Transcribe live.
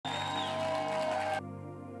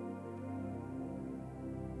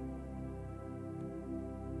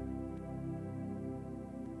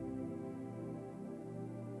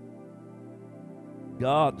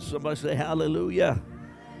God. Somebody say hallelujah.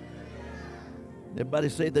 Everybody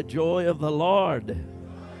say, the joy of the Lord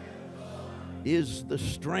is the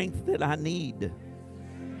strength that I need.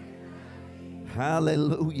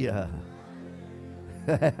 Hallelujah.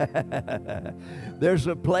 There's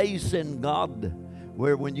a place in God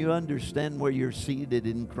where when you understand where you're seated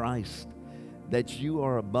in Christ, that you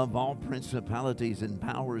are above all principalities and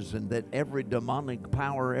powers, and that every demonic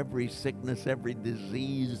power, every sickness, every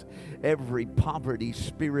disease, every poverty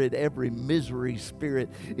spirit, every misery spirit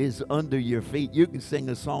is under your feet. You can sing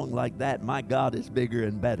a song like that, my God is bigger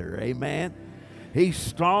and better. Amen. He's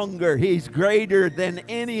stronger. He's greater than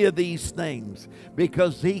any of these things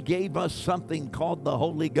because He gave us something called the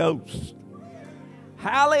Holy Ghost.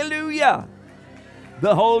 Hallelujah.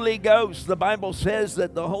 The Holy Ghost, the Bible says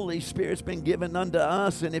that the Holy Spirit's been given unto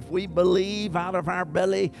us, and if we believe, out of our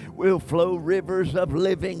belly will flow rivers of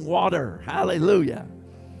living water. Hallelujah.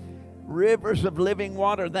 Rivers of living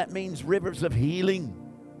water, that means rivers of healing,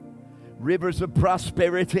 rivers of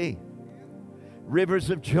prosperity, rivers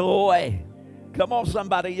of joy. Come on,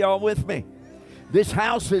 somebody, y'all with me? This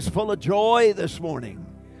house is full of joy this morning.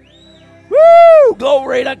 Woo!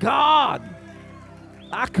 Glory to God.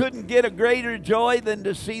 I couldn't get a greater joy than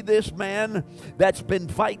to see this man that's been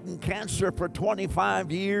fighting cancer for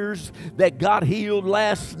 25 years, that got healed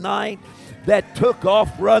last night, that took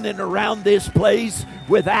off running around this place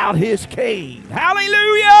without his cane.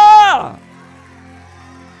 Hallelujah!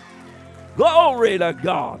 Glory to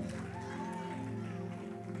God.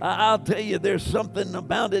 I'll tell you, there's something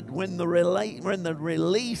about it when the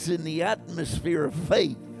release in the atmosphere of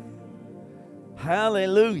faith.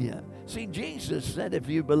 Hallelujah. See, Jesus said, if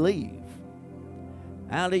you believe,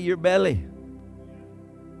 out of your belly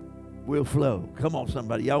will flow. Come on,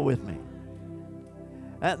 somebody, y'all with me?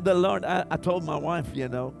 The Lord, I told my wife, you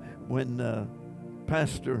know, when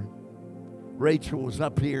Pastor Rachel was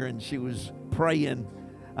up here and she was praying,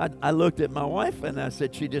 I looked at my wife and I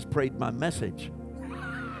said, she just prayed my message.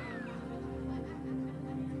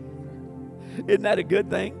 Isn't that a good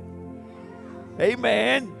thing?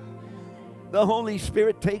 Amen. The Holy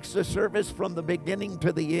Spirit takes the service from the beginning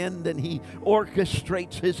to the end, and He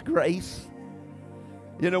orchestrates His grace.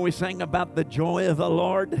 You know, we sang about the joy of the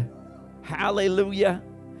Lord. Hallelujah.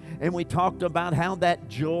 And we talked about how that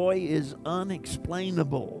joy is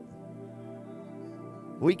unexplainable.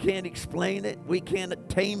 We can't explain it. We can't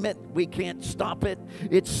tame it. We can't stop it.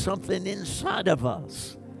 It's something inside of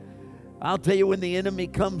us. I'll tell you, when the enemy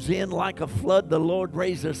comes in like a flood, the Lord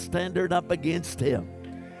raises a standard up against him.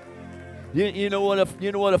 You know what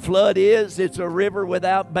a flood is? It's a river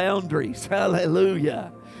without boundaries.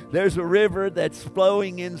 Hallelujah. There's a river that's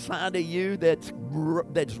flowing inside of you, that's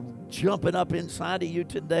jumping up inside of you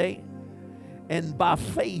today. And by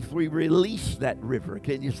faith, we release that river.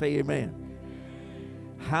 Can you say amen?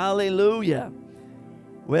 Hallelujah.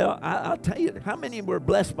 Well, I'll tell you, how many were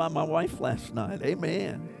blessed by my wife last night?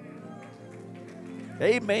 Amen.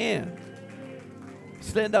 Amen.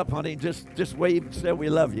 Stand up, honey. Just wave and say we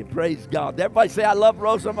love you. Praise God. Everybody say, I love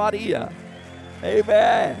Rosa Maria.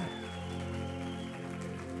 Amen.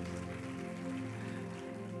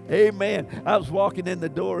 Amen. I was walking in the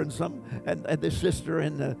door and the sister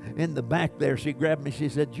in the back there, she grabbed me. She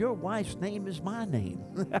said, your wife's name is my name.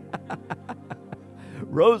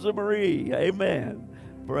 Rosa Marie. Amen.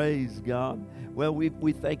 Praise God. Well,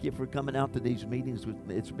 we thank you for coming out to these meetings.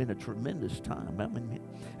 It's been a tremendous time.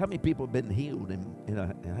 How many people have been healed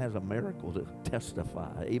and has a miracle to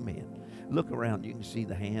testify? Amen. Look around. You can see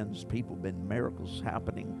the hands. People have been miracles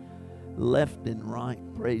happening left and right.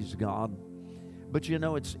 Praise God. But you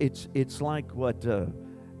know, it's like what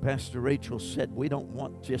Pastor Rachel said. We don't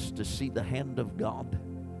want just to see the hand of God.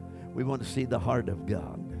 We want to see the heart of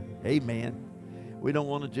God. Amen. We don't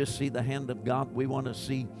want to just see the hand of God. We want to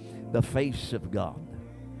see the face of God.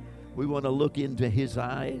 We want to look into His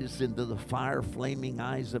eyes, into the fire flaming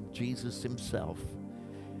eyes of Jesus Himself.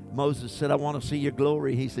 Moses said, I want to see your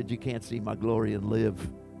glory. He said, you can't see my glory and live.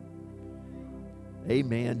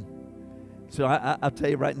 Amen. So I'll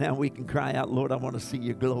tell you right now, we can cry out, Lord, I want to see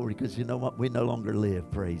your glory, because you know what? We no longer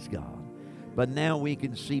live, praise God. But now we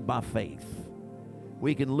can see by faith.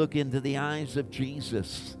 We can look into the eyes of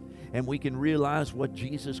Jesus, and we can realize what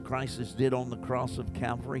Jesus Christ has did on the cross of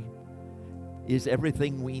Calvary is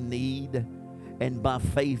everything we need. And by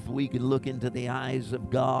faith, we can look into the eyes of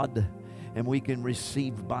God, and we can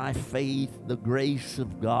receive by faith the grace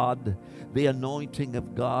of God, the anointing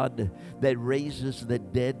of God that raises the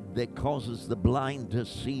dead, that causes the blind to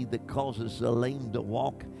see, that causes the lame to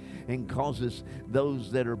walk, and causes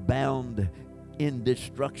those that are bound in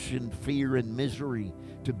destruction, fear, and misery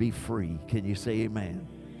to be free. Can you say amen?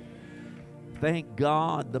 Thank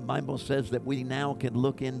God the Bible says that we now can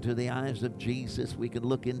look into the eyes of Jesus. We can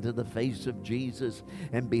look into the face of Jesus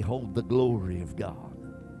and behold the glory of God.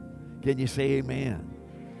 Can you say amen?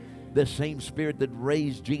 The same Spirit that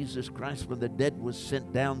raised Jesus Christ from the dead was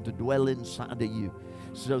sent down to dwell inside of you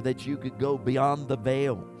so that you could go beyond the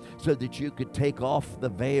veil, so that you could take off the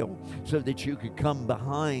veil, so that you could come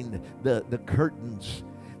behind the curtains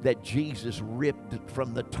that Jesus ripped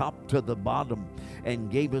from the top to the bottom and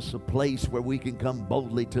gave us a place where we can come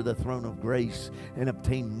boldly to the throne of grace and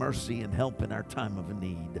obtain mercy and help in our time of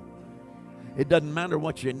need. It doesn't matter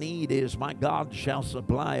what your need is. My God shall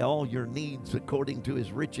supply all your needs according to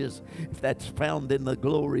his riches, if that's found in the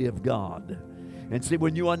glory of God. And see,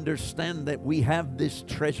 when you understand that we have this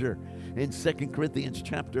treasure, in 2 Corinthians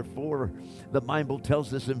chapter 4, the Bible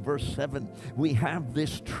tells us in verse 7, we have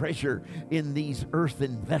this treasure in these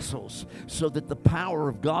earthen vessels so that the power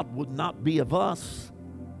of God would not be of us,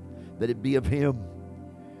 that it be of him.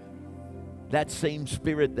 That same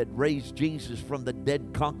Spirit that raised Jesus from the dead,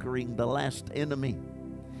 conquering the last enemy,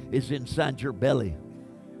 is inside your belly.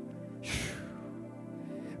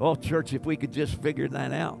 Oh, church, if we could just figure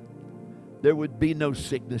that out, there would be no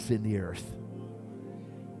sickness in the earth.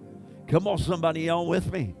 Come on, somebody, y'all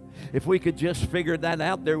with me? If we could just figure that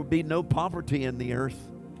out, there would be no poverty in the earth.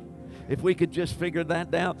 If we could just figure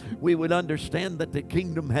that out, we would understand that the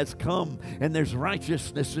kingdom has come and there's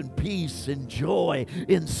righteousness and peace and joy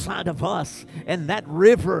inside of us. And that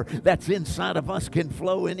river that's inside of us can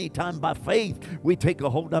flow anytime by faith. We take a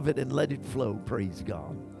hold of it and let it flow. Praise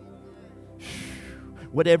God.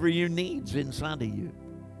 Whatever you need's inside of you.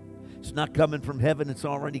 It's not coming from heaven, it's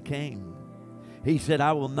already came. He said,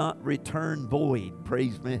 I will not return void.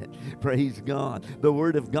 Praise God. The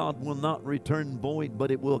word of God will not return void, but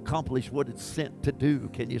it will accomplish what it's sent to do.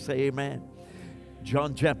 Can you say amen?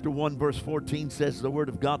 John chapter 1 verse 14 says the word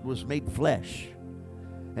of God was made flesh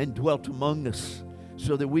and dwelt among us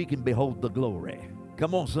so that we can behold the glory.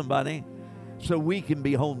 Come on, somebody. So we can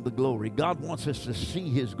behold the glory. God wants us to see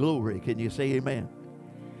his glory. Can you say amen?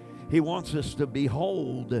 He wants us to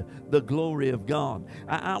behold the glory of God.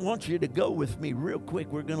 I want you to go with me real quick.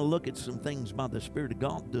 We're going to look at some things by the Spirit of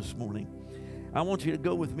God this morning. I want you to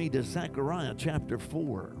go with me to Zechariah chapter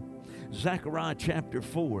 4. Zechariah chapter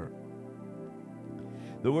 4.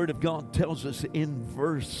 The word of God tells us in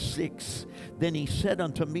verse 6, then he said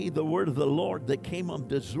unto me the word of the Lord that came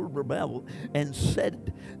unto Zerubbabel, and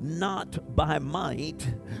said, not by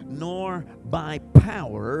might, nor by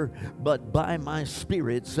power, but by my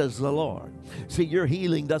Spirit, says the Lord. See, your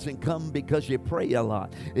healing doesn't come because you pray a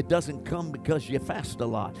lot. It doesn't come because you fast a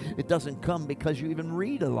lot. It doesn't come because you even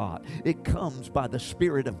read a lot. It comes by the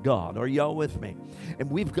Spirit of God. Are y'all with me?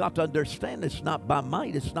 And we've got to understand it's not by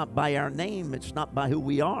might. It's not by our name. It's not by who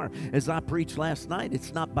we are. As I preached last night,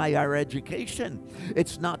 it's not by our education.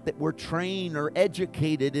 It's not that we're trained or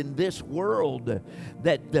educated in this world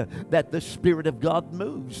that the Spirit of God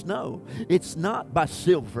moves. No, it's not by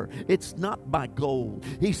silver. It's not by gold.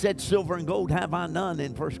 He said, silver and gold have I none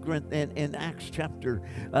in Acts chapter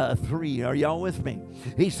 3. Are y'all with me?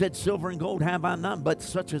 He said, silver and gold have I none, but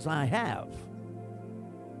such as I have.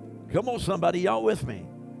 Come on, somebody, y'all with me?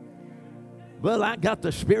 Well, I got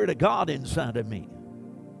the Spirit of God inside of me.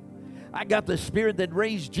 I got the Spirit that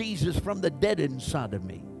raised Jesus from the dead inside of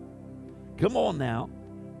me. Come on now.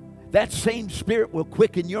 That same Spirit will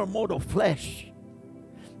quicken your mortal flesh.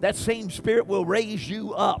 That same Spirit will raise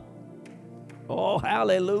you up. Oh,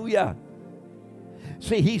 hallelujah.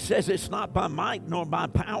 See, he says it's not by might nor by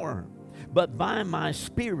power, but by my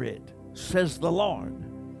Spirit, says the Lord.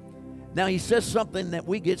 Now, he says something that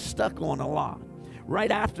we get stuck on a lot.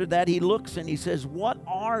 Right after that, he looks and he says, what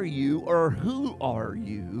are you, or who are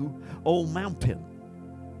you, O mountain?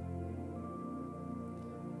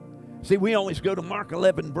 See, we always go to Mark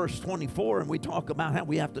 11, verse 24, and we talk about how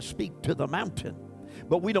we have to speak to the mountain.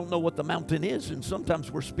 But we don't know what the mountain is, and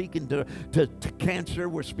sometimes we're speaking to cancer,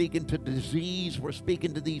 we're speaking to disease, we're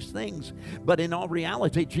speaking to these things. But in all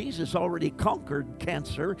reality, Jesus already conquered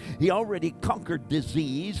cancer. He already conquered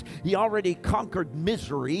disease. He already conquered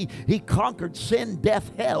misery. He conquered sin, death,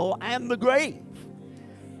 hell, and the grave.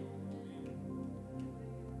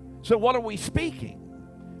 So what are we speaking?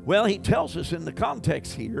 Well, he tells us in the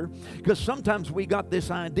context here, because sometimes we got this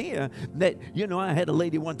idea that, I had a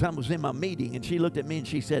lady one time was in my meeting, and she looked at me and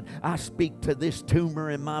she said, I speak to this tumor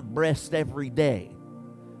in my breast every day.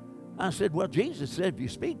 I said, well, Jesus said if you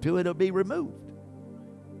speak to it, it'll be removed.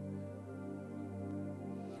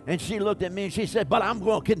 And she looked at me and she said, but I'm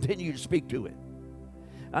going to continue to speak to it.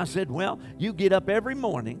 I said, well, you get up every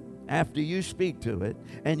morning after you speak to it,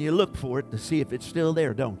 and you look for it to see if it's still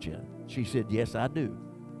there, don't you? She said, yes, I do.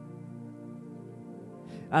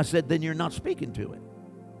 I said, then you're not speaking to it.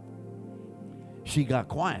 She got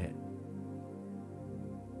quiet.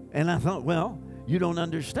 And I thought, well, you don't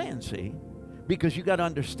understand, see? Because you got to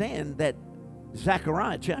understand that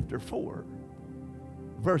Zechariah chapter 4,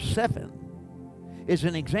 verse 7 is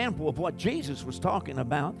an example of what Jesus was talking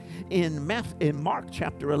about in Mark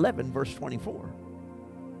chapter 11, verse 24.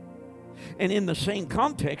 And in the same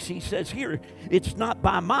context, he says here, it's not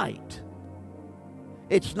by might,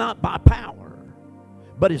 it's not by power,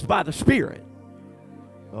 but it's by the Spirit.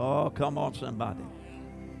 Oh, come on, somebody.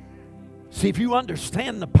 See, if you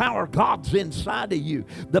understand the power God's inside of you,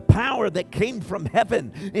 the power that came from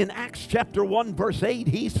heaven, in Acts chapter 1, verse 8,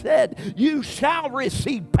 he said, you shall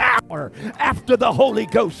receive power after the Holy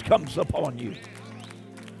Ghost comes upon you.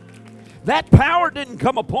 That power didn't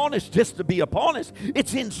come upon us just to be upon us.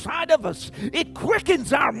 It's inside of us. It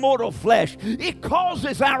quickens our mortal flesh. It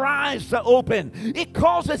causes our eyes to open. It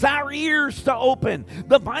causes our ears to open.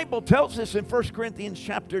 The Bible tells us in 1 Corinthians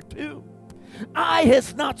chapter 2, eye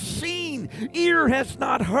has not seen, ear has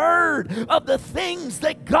not heard of the things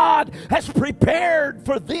that God has prepared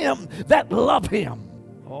for them that love Him.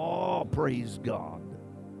 Oh, praise God.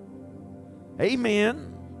 Amen.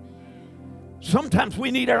 Sometimes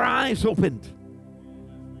we need our eyes opened.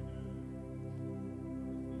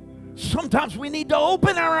 Sometimes we need to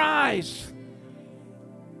open our eyes.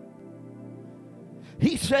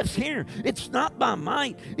 He says here, it's not by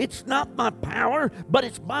might, it's not by power, but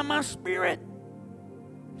it's by my Spirit.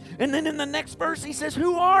 And then in the next verse he says,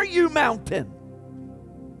 who are you, mountain?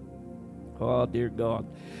 Oh, dear God.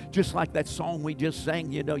 Just like that song we just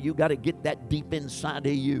sang, you know, you got to get that deep inside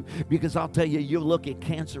of you. Because I'll tell you, you'll look at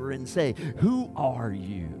cancer and say, who are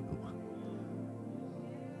you?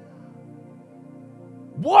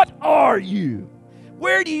 What are you?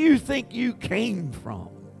 Where do you think you came from?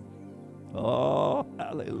 Oh,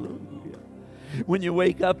 hallelujah. When you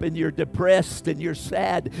wake up and you're depressed and you're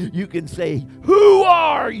sad, you can say, who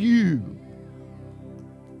are you?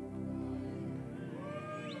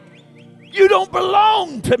 You don't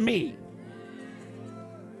belong to me.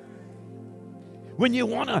 When you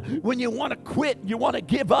want to quit, you want to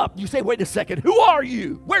give up, you say, wait a second, who are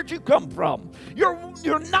you? Where'd you come from? You're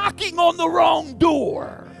knocking on the wrong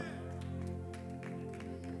door.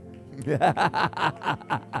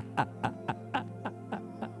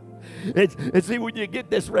 And see, when you get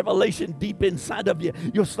this revelation deep inside of you,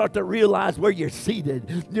 you'll start to realize where you're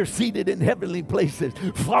seated. You're seated in heavenly places,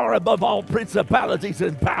 far above all principalities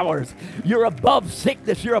and powers. You're above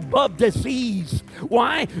sickness. You're above disease.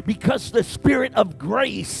 Why? Because the Spirit of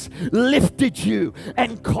grace lifted you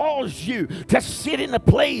and caused you to sit in a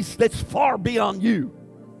place that's far beyond you.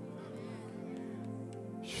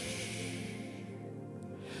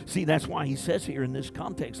 See, that's why he says here in this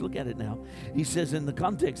context, look at it now. He says in the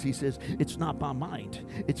context, he says, it's not by might,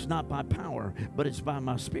 it's not by power, but it's by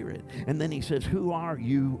my Spirit. And then he says, who are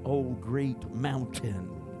you, O great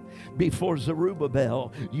mountain? Before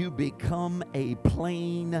Zerubbabel, you become a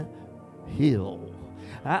plain hill.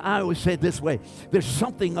 I always say it this way. There's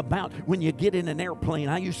something about when you get in an airplane.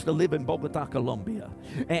 I used to live in Bogota, Colombia.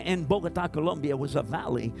 And Bogota, Colombia was a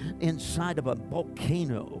valley inside of a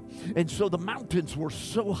volcano. And so the mountains were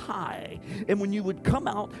so high. And when you would come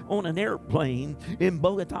out on an airplane in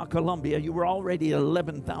Bogota, Colombia, you were already at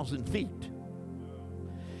 11,000 feet.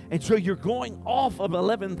 And so you're going off of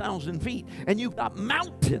 11,000 feet, and you've got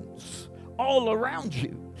mountains all around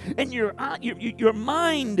you. And your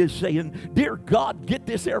mind is saying, dear God, get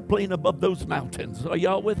this airplane above those mountains. Are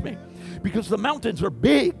y'all with me? Because the mountains are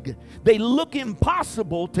big. They look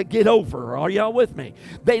impossible to get over. Are y'all with me?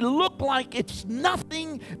 They look like it's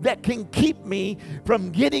nothing that can keep me from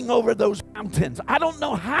getting over those mountains. I don't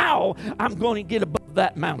know how I'm going to get above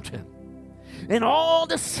that mountain. And all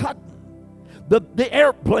of a sudden, the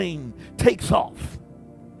airplane takes off.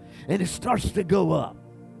 And it starts to go up.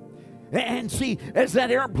 And see, as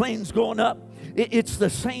that airplane's going up, it's the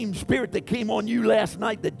same Spirit that came on you last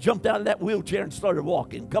night that jumped out of that wheelchair and started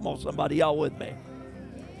walking. Come on, somebody, y'all with me.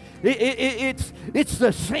 It's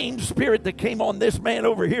the same Spirit that came on this man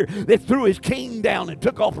over here that threw his cane down and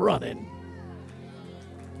took off running.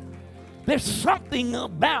 There's something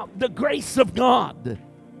about the grace of God.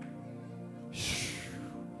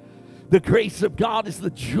 The grace of God is the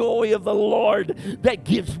joy of the Lord that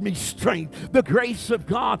gives me strength. The grace of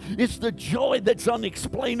God is the joy that's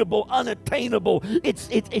unexplainable, unattainable.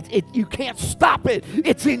 You can't stop it.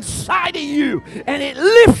 It's inside of you, and it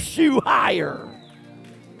lifts you higher.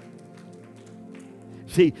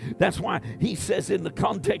 See, that's why he says in the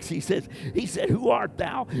context, he said, who art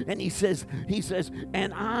thou? And he says,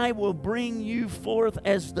 and I will bring you forth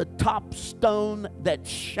as the top stone that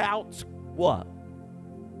shouts what?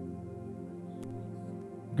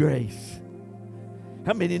 grace.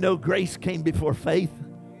 How many know grace came before faith?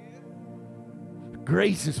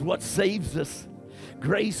 Grace is what saves us.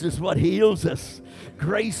 Grace is what heals us.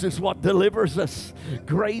 Grace is what delivers us.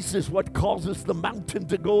 Grace is what causes the mountain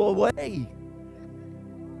to go away.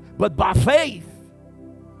 But by faith,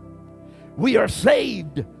 we are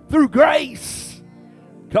saved through grace.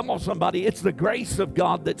 Come on, somebody. It's the grace of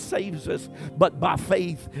God that saves us, but by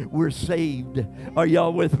faith, we're saved. Are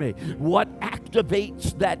y'all with me? What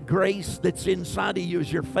activates that grace that's inside of you is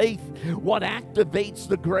your faith. What activates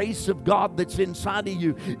the grace of God that's inside of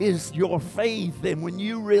you is your faith. And when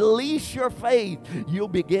you release your faith, you'll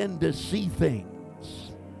begin to see things.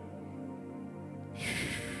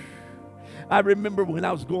 I remember when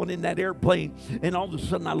I was going in that airplane, and all of a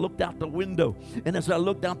sudden I looked out the window. And as I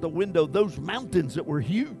looked out the window, those mountains that were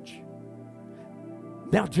huge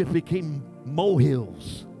now just became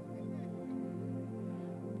molehills.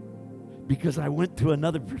 Because I went to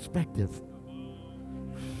another perspective.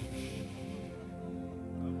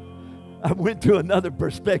 I went to another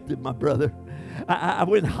perspective, my brother. I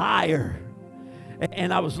went higher.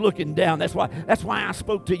 And I was looking down. That's why I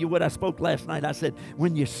spoke to you what I spoke last night. I said,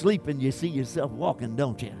 when you're sleeping, you see yourself walking,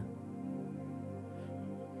 don't you?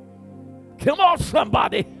 Come on,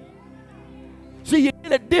 somebody. See, you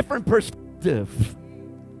get a different perspective.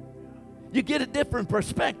 You get a different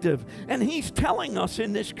perspective. And he's telling us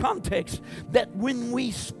in this context that when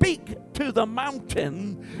we speak to the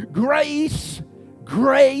mountain, grace,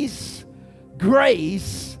 grace,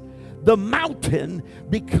 grace, the mountain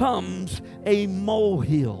becomes a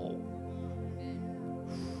molehill.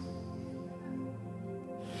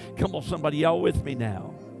 Come on, somebody, y'all with me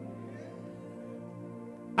now?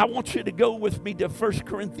 I want you to go with me to 1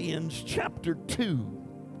 Corinthians chapter 2.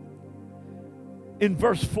 In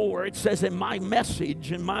verse 4, it says, and my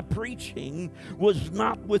message and my preaching was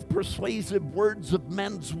not with persuasive words of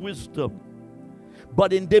man's wisdom,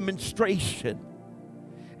 but in demonstration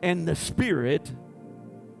and the Spirit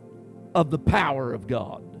of the power of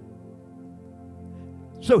God.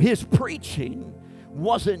 So his preaching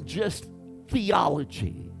wasn't just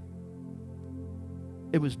theology.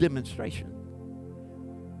 It was demonstration.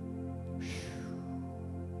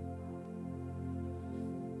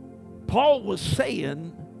 Paul was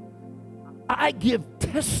saying, I give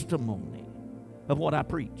testimony of what I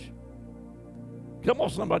preach. Come on,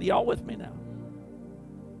 somebody, y'all with me now?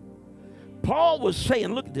 Paul was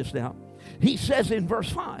saying, look at this now. He says in verse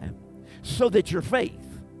 5, so that your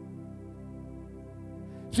faith.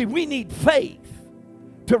 See, we need faith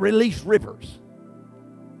to release rivers.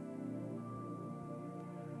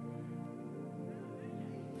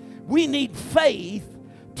 We need faith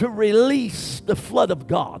to release the flood of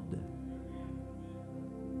God.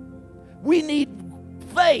 We need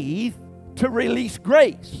faith to release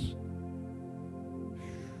grace.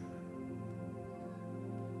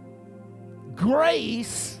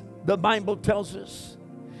 Grace, the Bible tells us,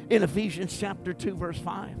 in Ephesians chapter 2, verse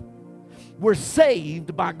 5. We're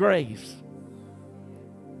saved by grace.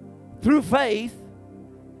 Through faith,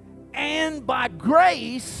 and by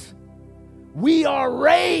grace, we are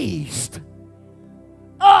raised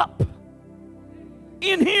up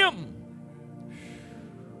in Him.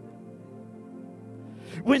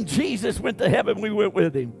 When Jesus went to heaven, we went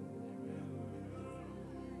with Him.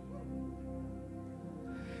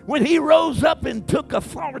 When He rose up and took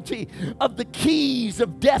authority of the keys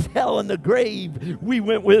of death, hell, and the grave, we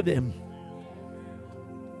went with Him.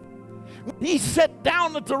 When He sat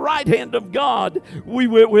down at the right hand of God, we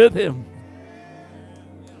went with Him.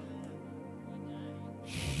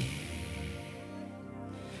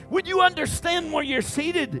 When you understand where you're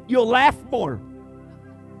seated, you'll laugh more.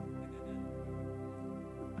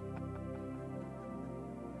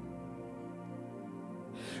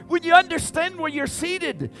 When you understand where you're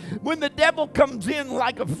seated, when the devil comes in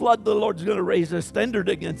like a flood, the Lord's going to raise a standard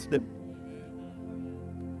against him.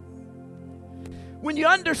 When you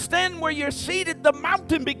understand where you're seated, the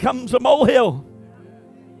mountain becomes a molehill.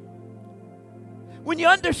 When you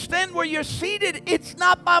understand where you're seated, it's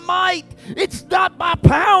not by might, it's not by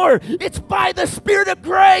power, it's by the Spirit of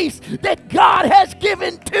grace that God has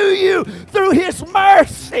given to you through His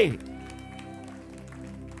mercy.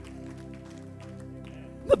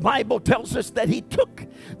 The Bible tells us that He took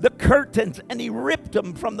the curtains and He ripped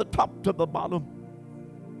them from the top to the bottom.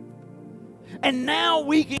 And now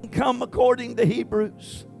we can come, according to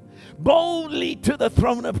Hebrews, boldly to the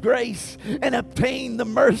throne of grace and obtain the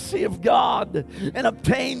mercy of God and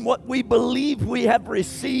obtain what we believe we have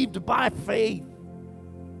received by faith.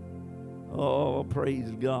 Oh, praise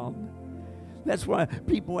God. That's why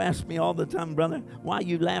people ask me all the time, brother, why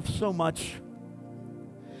you laugh so much?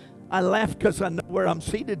 I laugh because I know where I'm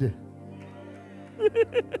seated.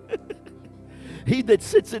 He that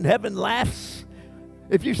sits in heaven laughs.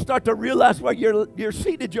 If you start to realize where you're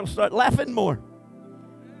seated, you'll start laughing more.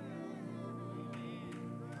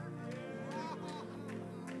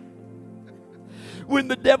 When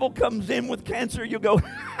the devil comes in with cancer, you go,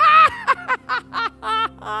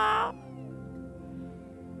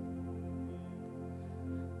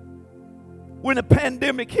 when a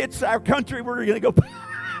pandemic hits our country, we're going to go,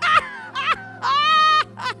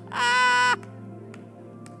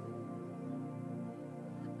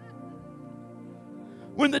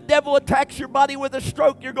 when the devil attacks your body with a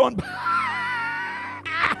stroke, you're going,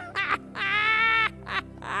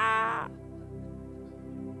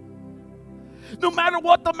 no matter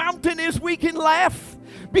what the mountain is, we can laugh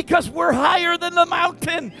because we're higher than the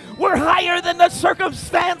mountain. We're higher than the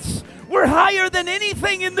circumstance. We're higher than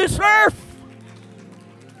anything in this earth.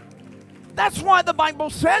 That's why the Bible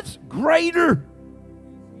says, greater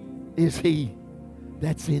is He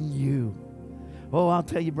that's in you. Oh, I'll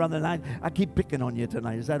tell you, brother, I keep picking on you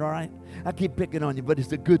tonight. Is that all right? I keep picking on you, but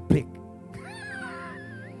it's a good pick.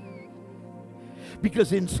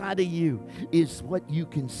 Because inside of you is what you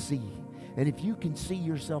can see. And if you can see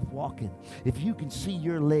yourself walking, if you can see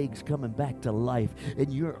your legs coming back to life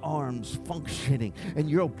and your arms functioning and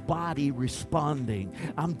your body responding,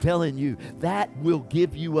 I'm telling you, that will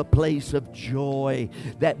give you a place of joy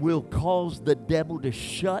that will cause the devil to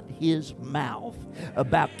shut his mouth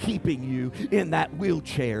about keeping you in that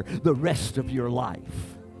wheelchair the rest of your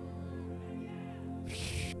life.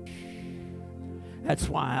 That's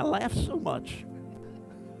why I laugh so much.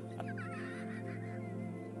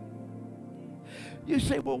 You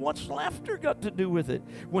say, well, what's laughter got to do with it?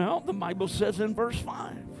 Well, the Bible says in verse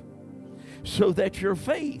 5, so that your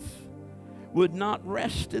faith would not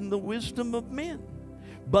rest in the wisdom of men,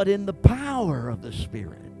 but in the power of the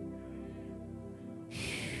Spirit.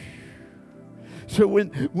 So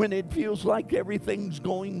when it feels like everything's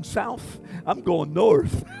going south, I'm going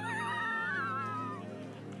north.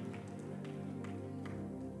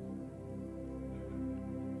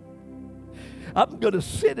 I'm going to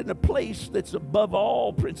sit in a place that's above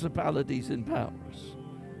all principalities and powers.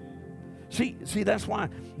 See, that's why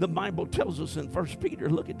the Bible tells us in 1 Peter,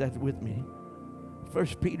 look at that with me. 1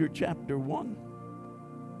 Peter chapter 1,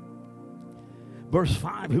 verse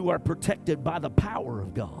 5, who are protected by the power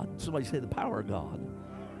of God. Somebody say the power of God.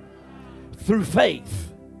 Through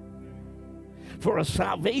faith, for a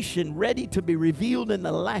salvation ready to be revealed in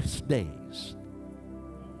the last days.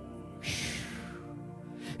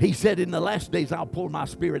 He said, in the last days, I'll pour my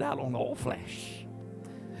Spirit out on all flesh.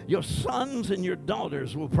 Your sons and your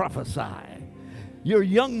daughters will prophesy. Your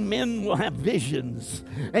young men will have visions.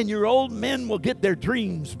 And your old men will get their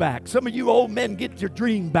dreams back. Some of you old men get your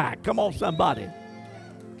dream back. Come on, somebody.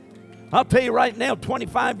 I'll tell you right now,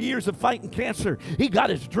 25 years of fighting cancer, he got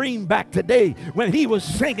his dream back today when he was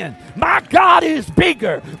singing, my God is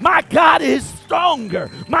bigger. My God is stronger.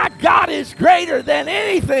 My God is greater than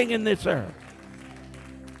anything in this earth.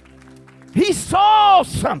 He saw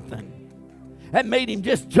something that made him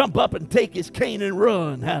just jump up and take his cane and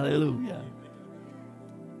run. Hallelujah.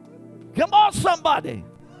 Come on, somebody.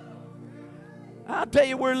 I'll tell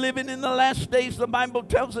you, we're living in the last days. The Bible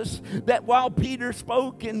tells us that while Peter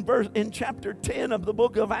spoke in chapter 10 of the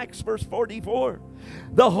book of Acts, verse 44,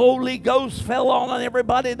 the Holy Ghost fell on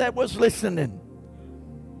everybody that was listening.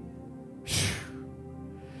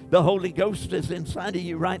 The Holy Ghost is inside of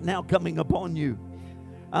you right now, coming upon you.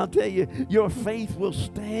 I'll tell you, your faith will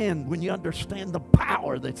stand when you understand the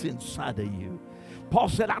power that's inside of you. Paul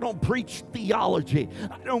said, I don't preach theology.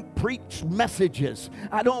 I don't preach messages.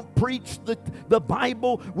 I don't preach the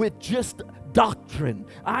Bible with just doctrine.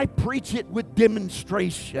 I preach it with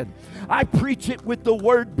demonstration. I preach it with the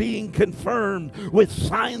word being confirmed, with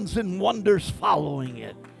signs and wonders following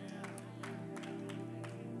it.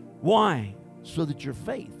 Why? So that your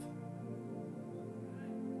faith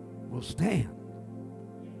will stand.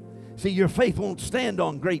 See, your faith won't stand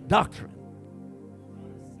on great doctrine.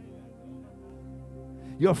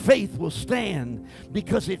 Your faith will stand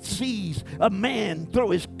because it sees a man throw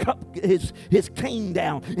his cane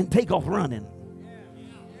down and take off running.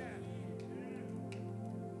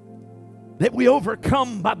 That we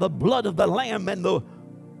overcome by the blood of the Lamb and the...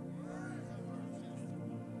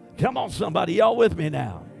 Come on, somebody, y'all with me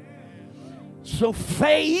now? So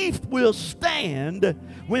faith will stand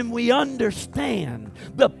when we understand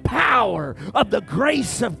the power of the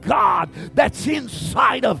grace of God that's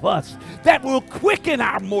inside of us, that will quicken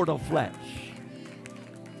our mortal flesh.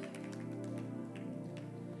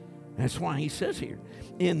 That's why he says here,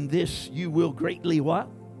 in this you will greatly what?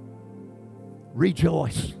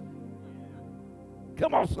 Rejoice.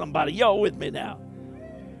 Come on, somebody. Y'all with me now?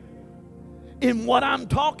 In what I'm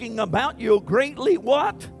talking about, you'll greatly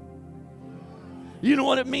what? You know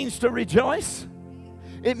what it means to rejoice?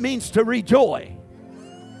 It means to rejoice.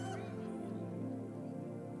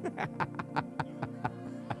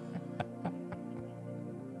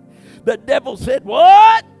 The devil said,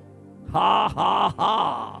 what? Ha, ha,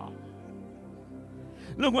 ha.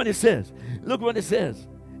 Look what it says. Look what it says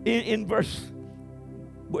in verse,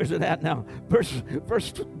 where's it at now? Verse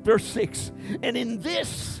 6. And in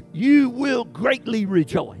this you will greatly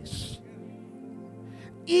rejoice,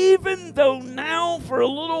 even though now for a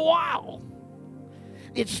little while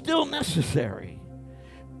it's still necessary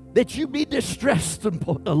that you be distressed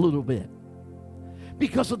a little bit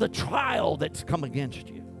because of the trial that's come against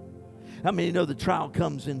you. How many know the trial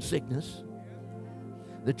comes in sickness?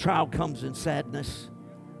 The trial comes in sadness.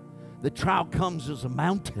 The trial comes as a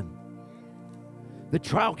mountain. The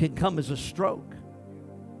trial can come as a stroke.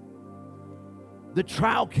 The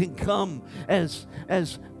trial can come as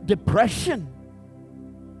depression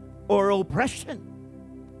or oppression.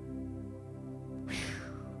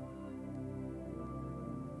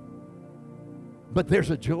 But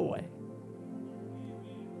there's a joy.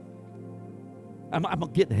 I'm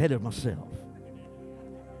getting ahead of myself.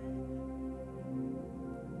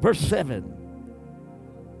 Verse 7.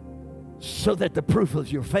 So that the proof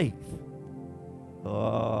of your faith.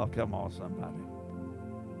 Oh, come on, somebody.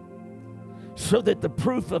 So that the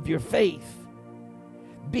proof of your faith,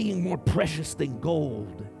 being more precious than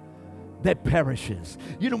gold that perishes.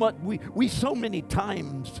 You know what? We so many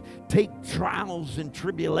times take trials and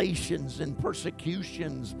tribulations and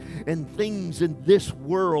persecutions and things in this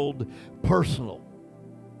world personal.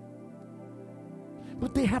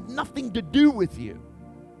 But they have nothing to do with you.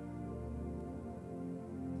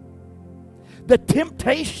 The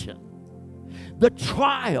temptation, the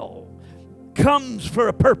trial comes for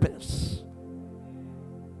a purpose.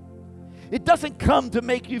 It doesn't come to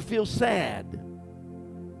make you feel sad.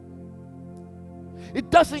 It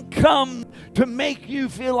doesn't come to make you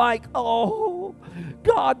feel like, oh,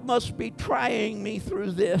 God must be trying me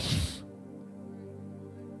through this.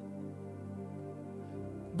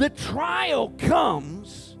 The trial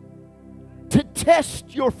comes to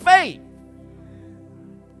test your faith,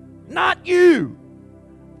 not you.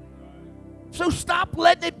 So stop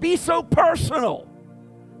letting it be so personal.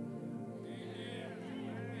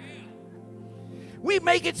 We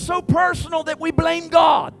make it so personal that we blame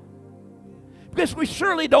God, because we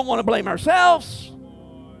surely don't want to blame ourselves.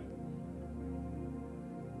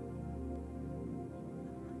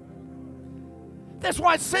 That's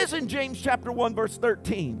why it says in James chapter 1 verse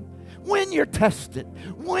 13, when you're tested,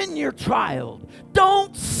 when you're trialed,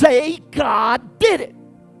 don't say God did it,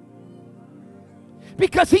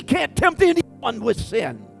 because he can't tempt anyone with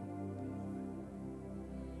sin.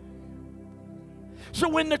 So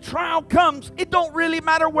when the trial comes, it don't really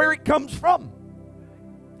matter where it comes from.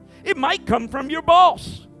 It might come from your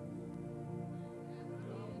boss.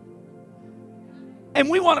 And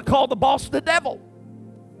we want to call the boss the devil.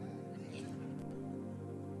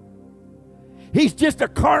 He's just a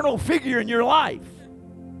carnal figure in your life.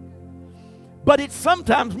 But it's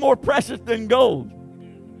sometimes more precious than gold.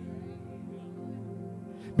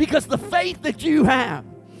 Because the faith that you have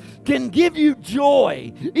can give you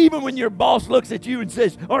joy even when your boss looks at you and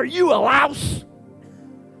says, are you a louse?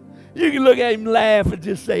 You can look at him, laugh, and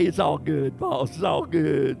just say, it's all good, boss, it's all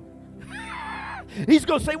good. He's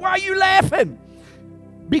going to say, why are you laughing?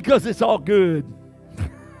 Because it's all good.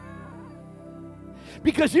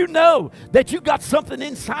 Because you know that you got something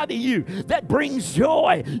inside of you that brings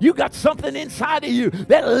joy. You got something inside of you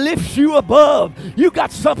that lifts you above. You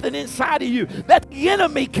got something inside of you that the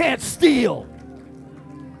enemy can't steal.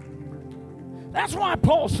 That's why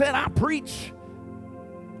Paul said, I preach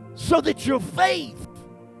so that your faith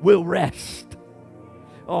will rest.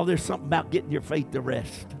 Oh, there's something about getting your faith to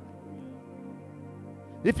rest.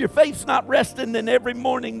 If your faith's not resting, then every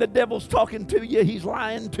morning the devil's talking to you. He's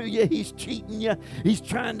lying to you. He's cheating you. He's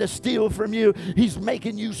trying to steal from you. He's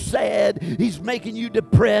making you sad. He's making you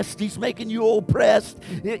depressed. He's making you oppressed.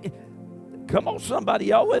 Come on, somebody,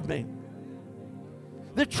 y'all with me?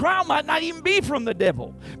 The trial might not even be from the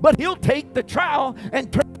devil, but he'll take the trial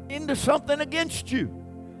and turn it into something against you.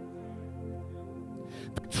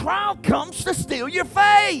 The trial comes to steal your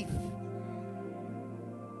faith.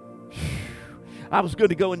 I was going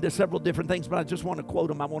to go into several different things, but I just want to quote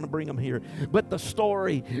them. I want to bring them here. But the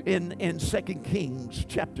story in 2 Kings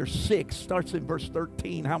chapter 6 starts in verse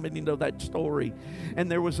 13. How many know that story?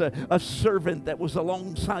 And there was a servant that was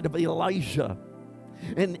alongside of Elijah.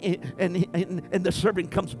 And the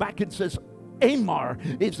servant comes back and says, Amar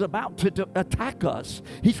is about to attack us.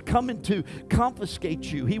 He's coming to confiscate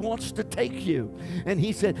you. He wants to take you. And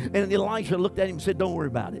he said, and Elijah looked at him and said, don't worry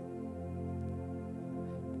about it.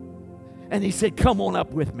 And he said, come on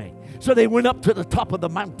up with me. So they went up to the top of the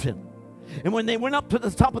mountain. And when they went up to the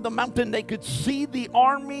top of the mountain, they could see the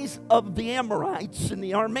armies of the Amorites and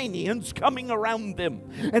the Armenians coming around them.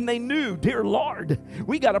 And they knew, dear Lord,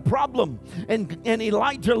 we got a problem. And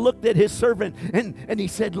Elijah looked at his servant and he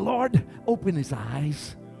said, Lord, open his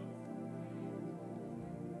eyes.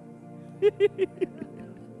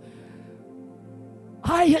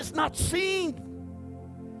 Eye has not seen,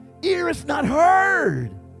 ear has not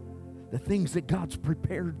heard the things that God's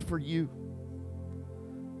prepared for you.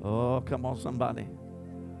 Oh, come on, somebody.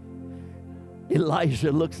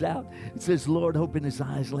 Elijah looks out and says, Lord, open his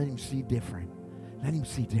eyes. Let him see different. Let him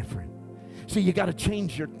see different. See, you got to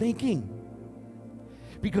change your thinking.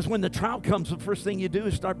 Because when the trial comes, the first thing you do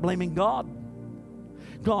is start blaming God.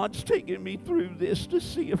 God's taking me through this to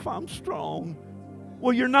see if I'm strong.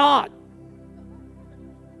 Well, you're not.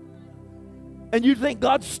 And you think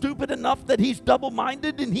God's stupid enough that he's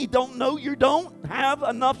double-minded and he don't know you don't have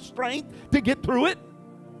enough strength to get through it?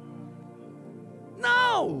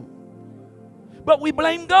 No. But we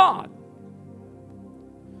blame God.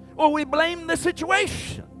 Or we blame the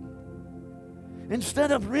situation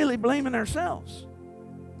instead of really blaming ourselves.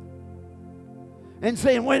 And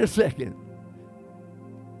saying, wait a second.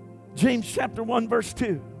 James chapter 1 verse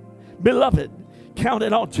 2. Beloved, count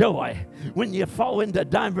it all joy when you fall into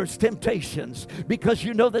diverse temptations, because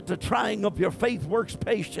you know that the trying of your faith works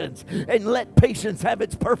patience. And let patience have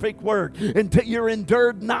its perfect work until you're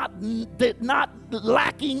endured, not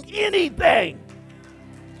lacking anything.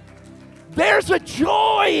 There's a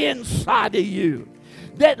joy inside of you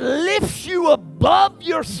that lifts you above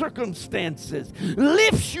your circumstances,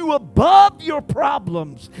 lifts you above your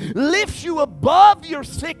problems, lifts you above your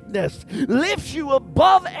sickness, lifts you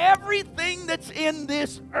above everything that's in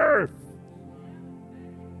this earth.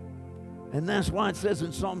 And that's why it says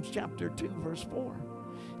in Psalms chapter 2, verse 4,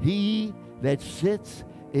 he that sits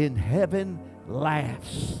in heaven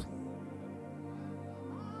laughs.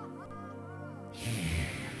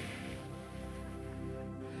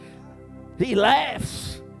 He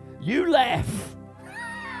laughs. You laugh.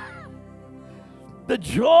 The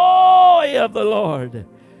joy of the Lord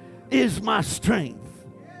is my strength.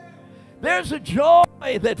 There's a joy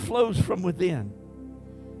that flows from within.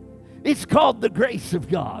 It's called the grace of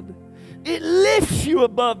God. It lifts you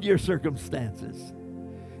above your circumstances.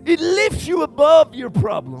 It lifts you above your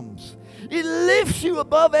problems. It lifts you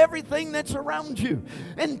above everything that's around you.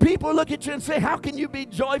 And people look at you and say, how can you be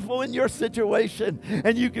joyful in your situation?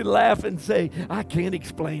 And you can laugh and say, I can't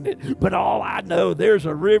explain it, but all I know, there's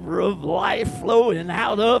a river of life flowing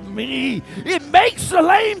out of me. It makes the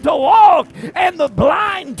lame to walk and the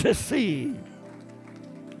blind to see.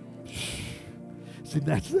 See,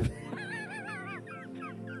 that's the...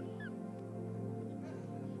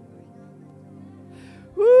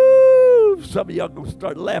 Woo! Some of y'all going to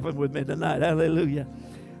start laughing with me tonight. Hallelujah.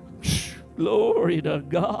 Glory to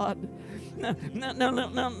God. Now,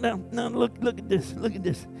 look at this. Look at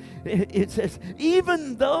this. It says,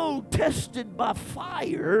 even though tested by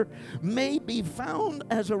fire may be found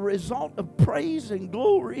as a result of praise and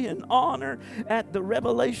glory and honor at the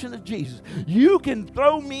revelation of Jesus. You can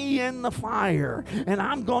throw me in the fire and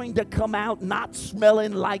I'm going to come out not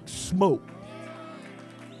smelling like smoke.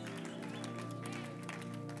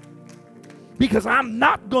 Because I'm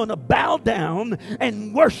not going to bow down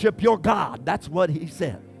and worship your God. That's what he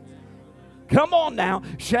said. Come on now.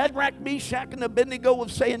 Shadrach, Meshach, and Abednego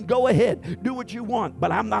was saying, go ahead, do what you want,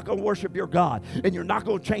 but I'm not going to worship your God. And you're not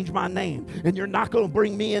going to change my name. And you're not going to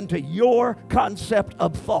bring me into your concept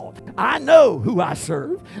of thought. I know who I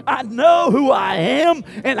serve. I know who I am.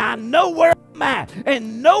 And I know where I'm at.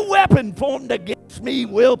 And no weapon formed against me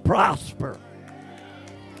will prosper.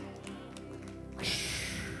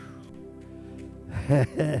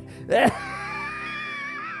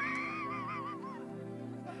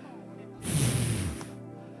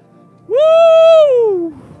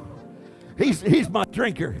 Woo! He's my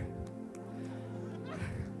drinker.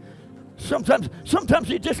 Sometimes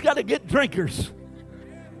you just got to get drinkers.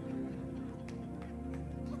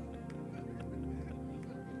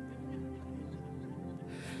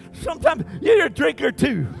 Sometimes you're a drinker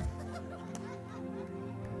too.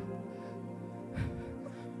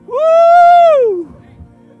 Woo!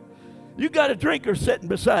 You got a drinker sitting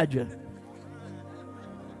beside you.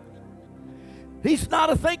 He's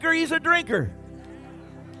not a thinker, he's a drinker.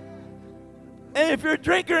 And if you're a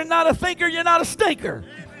drinker and not a thinker, you're not a stinker.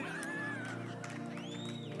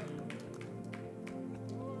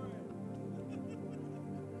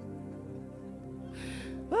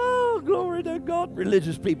 Lord,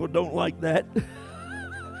 religious people don't like that.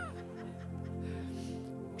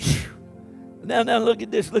 Now look at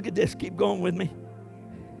this, keep going with me.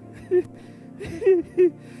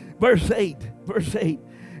 Verse 8,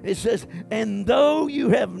 it says, and though you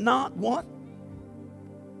have not what?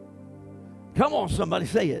 Come on, somebody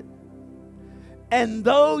say it. And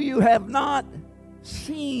though you have not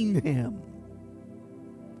seen him.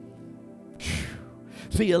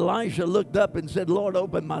 See, Elijah looked up and said, Lord,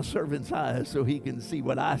 open my servant's eyes so he can see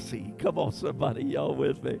what I see. Come on, somebody, y'all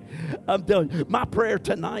with me. I'm telling you, my prayer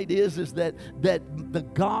tonight is that the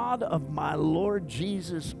God of my Lord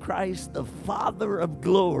Jesus Christ, the Father of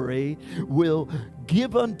glory, will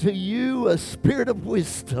give unto you a spirit of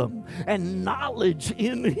wisdom and knowledge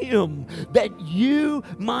in him, that you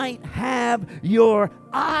might have your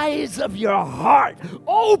eyes of your heart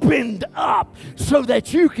opened up so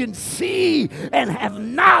that you can see and have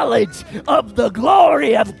knowledge of the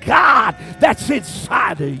glory of God that's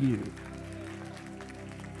inside of you.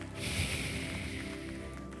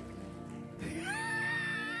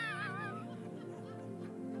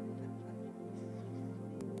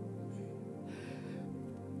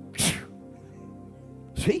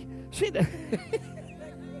 See that?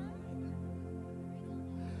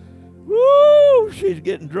 Woo! She's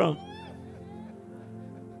getting drunk.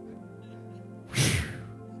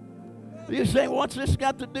 You're saying, what's this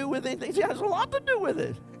got to do with anything? It has a lot to do with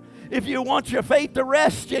it. If you want your faith to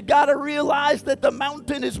rest, you got to realize that the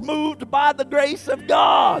mountain is moved by the grace of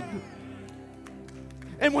God.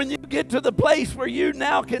 And when you get to the place where you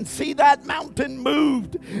now can see that mountain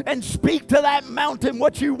moved and speak to that mountain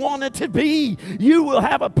what you want it to be, you will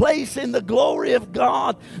have a place in the glory of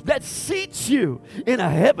God that seats you in a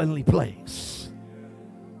heavenly place.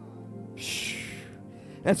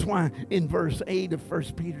 That's why in verse 8 of 1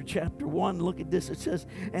 Peter chapter 1, look at this. It says,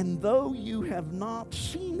 and though you have not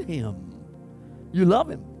seen him, you love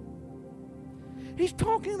him. He's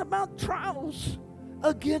talking about trials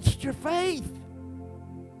against your faith.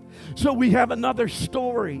 So we have another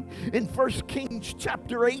story in 1 Kings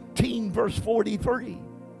chapter 18, verse 43.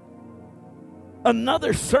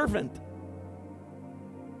 Another servant.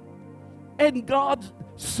 And God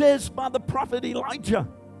says by the prophet Elijah,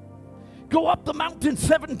 go up the mountain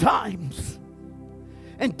 7 times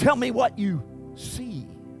and tell me what you see.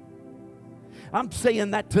 I'm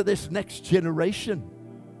saying that to this next generation.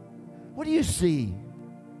 What do you see?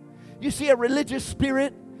 You see a religious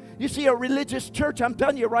spirit? You see a religious church? I'm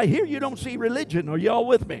telling you right here, you don't see religion. Are y'all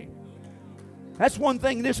with me? That's one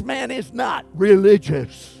thing this man is not,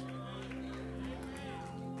 religious.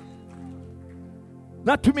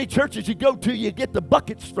 Not too many churches you go to, you get the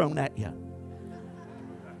buckets thrown at you.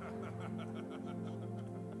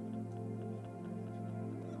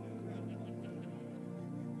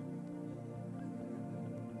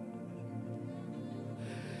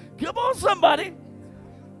 Come on, somebody.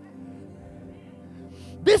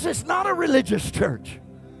 This is not a religious church.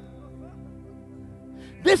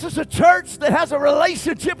 This is a church that has a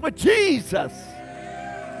relationship with Jesus.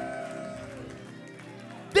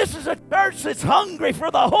 This is a church that's hungry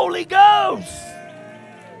for the Holy Ghost.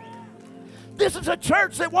 This is a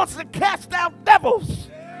church that wants to cast out devils,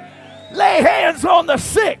 lay hands on the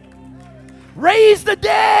sick, raise the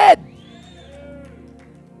dead.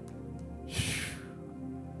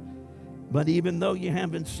 But even though you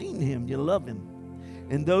haven't seen him, you love him.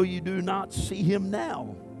 And though you do not see him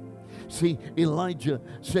now. See, Elijah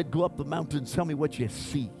said, go up the mountain, tell me what you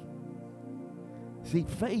see. See,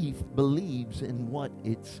 faith believes in what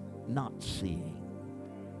it's not seeing.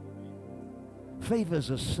 Faith is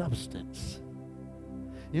a substance.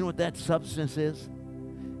 You know what that substance is?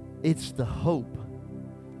 It's the hope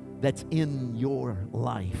that's in your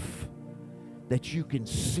life that you can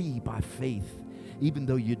see by faith, even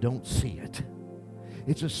though you don't see it.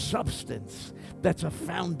 It's a substance that's a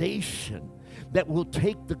foundation that will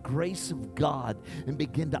take the grace of God and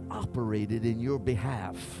begin to operate it in your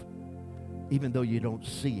behalf, even though you don't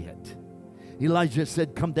see it. Elijah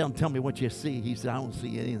said, come down, tell me what you see. He said, I don't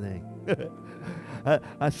see anything.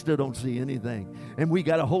 I still don't see anything. And we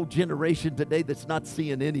got a whole generation today that's not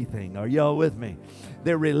seeing anything. Are y'all with me?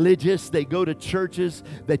 They're religious. They go to churches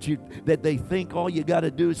that they think all you got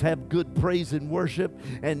to do is have good praise and worship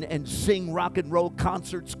and sing rock and roll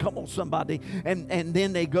concerts. Come on, somebody. And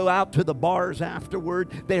then they go out to the bars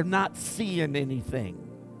afterward. They're not seeing anything.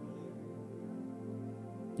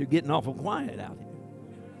 You're getting awful quiet out here.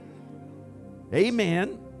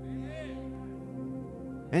 Amen.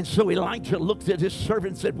 And so Elijah looked at his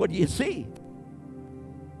servant and said, what do you see?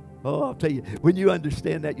 Oh, I'll tell you, when you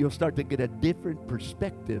understand that, you'll start to get a different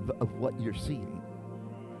perspective of what you're seeing.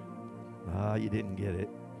 Ah, you didn't get it.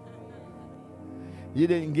 You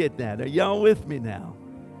didn't get that. Are y'all with me now?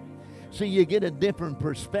 So you get a different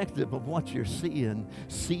perspective of what you're seeing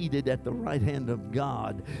seated at the right hand of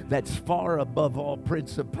God that's far above all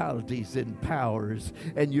principalities and powers.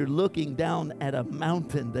 And you're looking down at a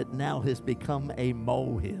mountain that now has become a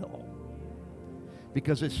molehill.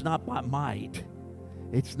 Because it's not by might,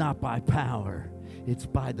 it's not by power, it's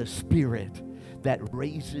by the Spirit that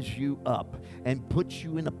raises you up and puts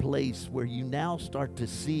you in a place where you now start to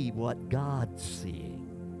see what God's seeing.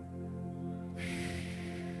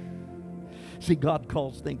 See, God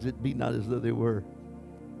calls things that be not as though they were.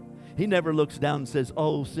 He never looks down and says,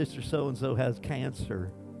 oh, sister so-and-so has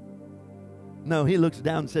cancer. No, he looks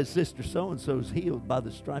down and says, sister so-and-so is healed by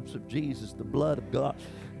the stripes of Jesus. The blood of God,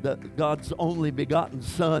 God's only begotten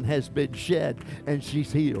Son has been shed, and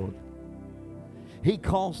she's healed. He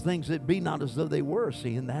calls things that be not as though they were.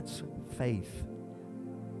 See, and that's faith.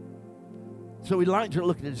 So Elijah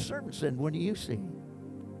looked at his servant and said, what do you see?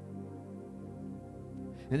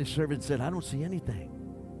 And his servant said, I don't see anything.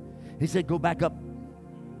 He said, go back up.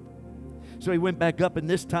 So he went back up, and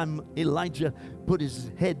this time Elijah put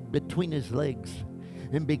his head between his legs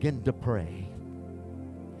and began to pray.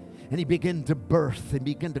 And he began to birth and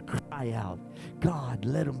began to cry out, God,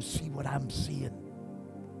 let him see what I'm seeing.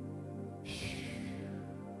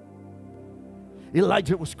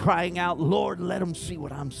 Elijah was crying out, Lord, let him see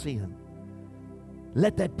what I'm seeing.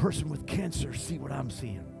 Let that person with cancer see what I'm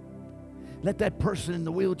seeing. Let that person in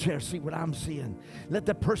the wheelchair see what I'm seeing. Let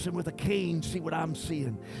that person with a cane see what I'm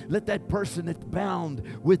seeing. Let that person that's bound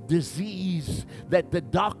with disease that the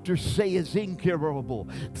doctors say is incurable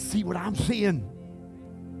see what I'm seeing.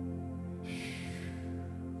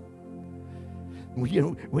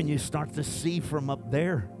 When you start to see from up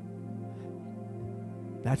there,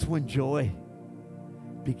 that's when joy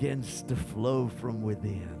begins to flow from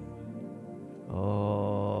within.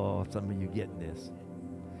 Oh, some of you getting this.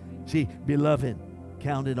 See, beloved,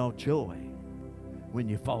 count it all joy when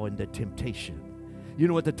you fall into temptation. You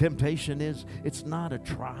know what the temptation is? It's not a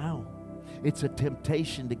trial. It's a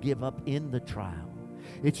temptation to give up in the trial.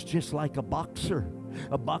 It's just like a boxer.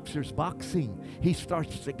 A boxer's boxing. He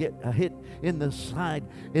starts to get a hit in the side,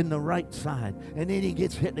 in the right side, and then he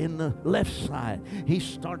gets hit in the left side. He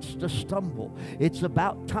starts to stumble. It's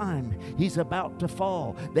about time. He's about to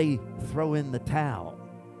fall. They throw in the towel.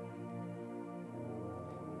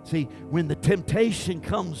 See, when the temptation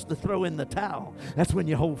comes to throw in the towel, that's when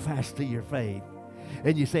you hold fast to your faith.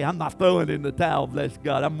 And you say, I'm not throwing in the towel, bless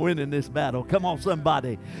God. I'm winning this battle. Come on,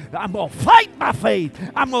 somebody. I'm going to fight by faith.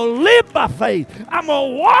 I'm going to live by faith. I'm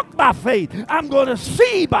going to walk by faith. I'm going to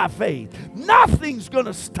see by faith. Nothing's going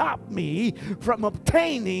to stop me from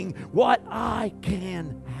obtaining what I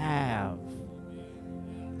can have.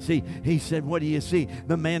 See, he said, what do you see?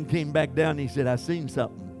 The man came back down and he said, I seen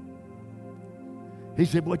something. He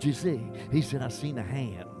said, what'd you see? He said, I seen a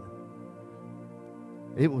hand.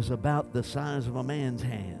 It was about the size of a man's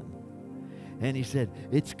hand. And he said,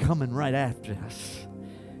 it's coming right after us.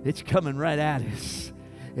 It's coming right at us.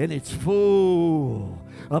 And it's full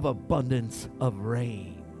of abundance of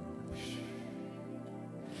rain.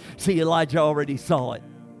 See, Elijah already saw it.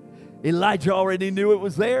 Elijah already knew it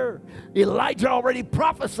was there. Elijah already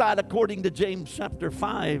prophesied according to James chapter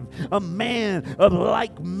 5. A man of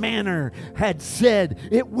like manner had said,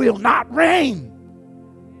 it will not rain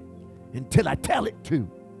until I tell it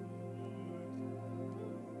to.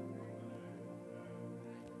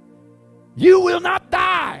 You will not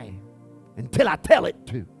die until I tell it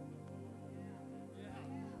to.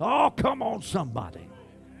 Oh, come on, somebody.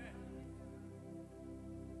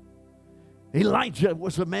 Elijah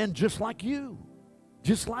was a man just like you,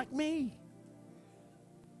 just like me.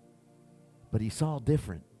 But he saw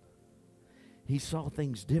different. He saw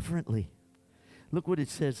things differently. Look what it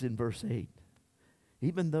says in verse 8.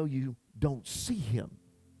 Even though you don't see him,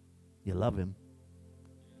 you love him.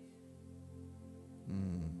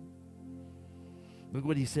 Look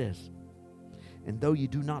what he says. And though you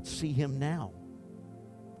do not see him now,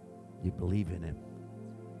 you believe in him.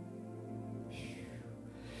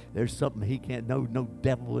 There's something he can't know. No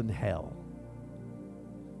devil in hell.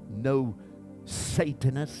 No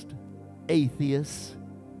Satanist, atheist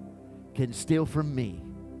can steal from me.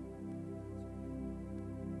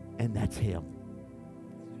 And that's him.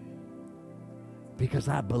 Because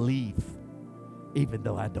I believe even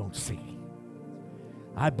though I don't see.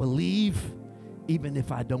 I believe even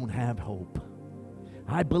if I don't have hope.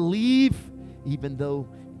 I believe even though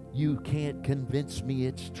you can't convince me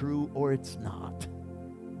it's true or it's not.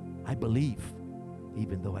 I believe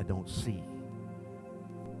even though I don't see.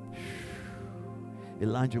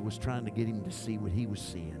 Elijah was trying to get him to see what he was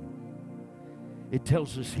seeing. It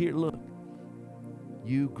tells us here, look,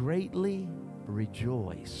 you greatly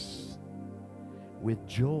rejoice with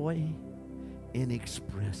joy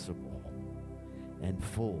inexpressible and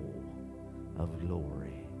full of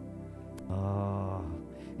glory.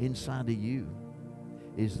 Inside of you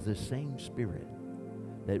is the same Spirit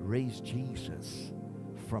that raised Jesus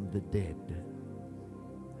from the dead.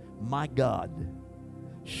 My God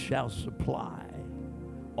shall supply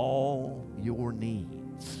all your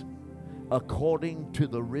needs according to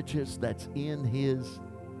the riches that's in His.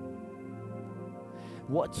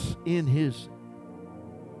 What's in His?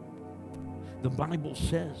 The Bible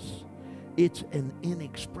says it's an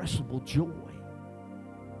inexpressible joy.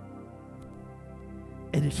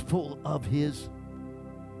 And it's full of His.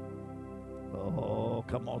 Oh,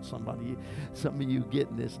 come on, somebody. Some of you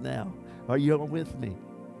getting this now. Are you all with me?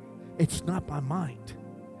 It's not by might.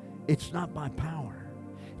 It's not by power.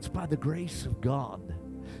 It's by the grace of God.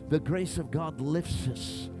 The grace of God lifts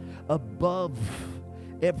us above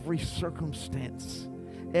every circumstance,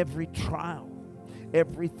 every trial,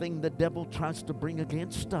 everything the devil tries to bring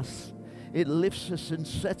against us. It lifts us and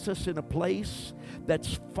sets us in a place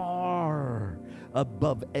that's far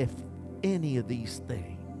above any of these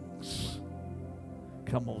things.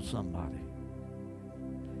 Come on, somebody.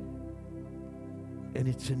 And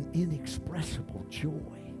it's an inexpressible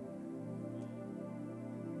joy.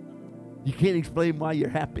 You can't explain why you're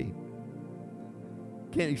happy.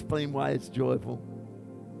 Can't explain why it's joyful.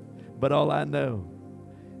 But all I know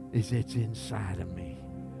is it's inside of me.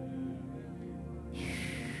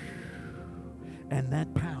 And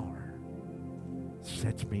that power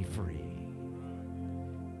sets me free.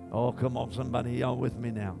 Oh, come on, somebody. Y'all with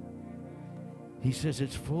me now? He says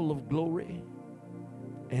it's full of glory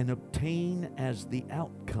and obtained as the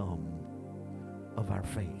outcome of our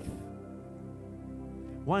faith.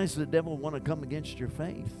 Why does the devil want to come against your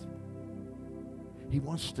faith? He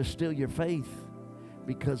wants to steal your faith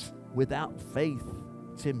because without faith,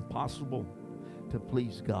 it's impossible to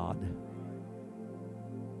please God.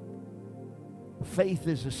 Faith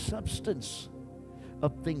is a substance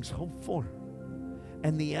of things hoped for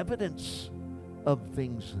and the evidence of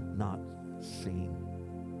things not seen.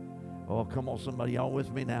 Oh, come on, somebody, y'all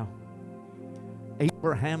with me now?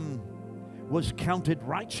 Abraham was counted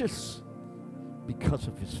righteous because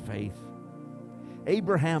of his faith.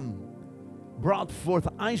 Abraham brought forth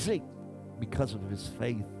Isaac because of his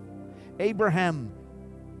faith. Abraham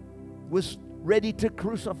was ready to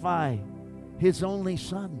crucify his only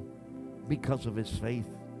son because of his faith.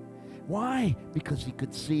 Why? Because he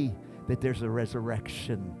could see that there's a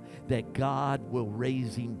resurrection, that God will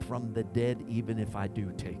raise him from the dead even if I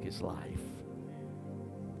do take his life.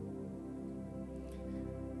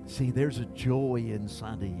 See, there's a joy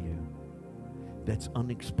inside of you that's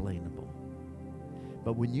unexplainable.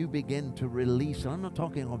 But when you begin to release, I'm not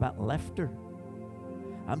talking about laughter.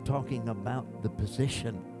 I'm talking about the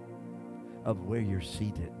position of where you're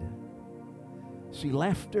seated. See,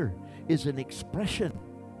 laughter is an expression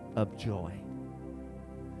of joy.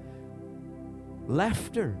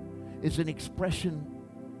 Laughter is an expression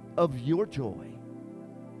of your joy.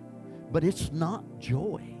 But it's not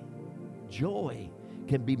joy. Joy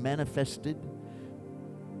can be manifested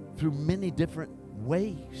through many different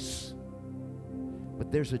ways.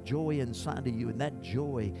 But there's a joy inside of you, and that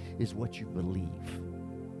joy is what you believe.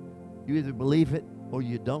 You either believe it or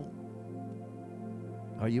you don't.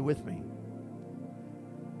 Are you with me?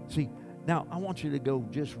 See, now I want you to go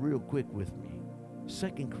just real quick with me.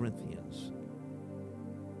 2 Corinthians.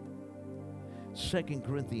 2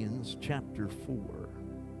 Corinthians chapter 4.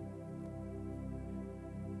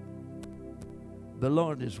 The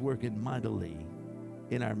Lord is working mightily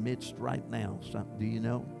in our midst right now. So, do you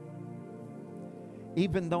know?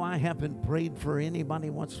 Even though I haven't prayed for anybody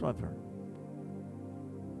whatsoever,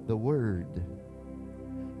 the Word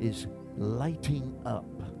is lighting up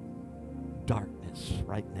darkness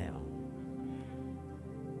right now.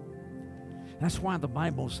 That's why the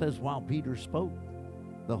Bible says while Peter spoke,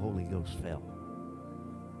 the Holy Ghost fell.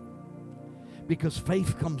 Because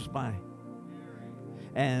faith comes by,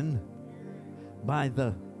 and by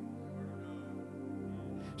the...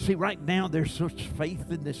 See, right now there's such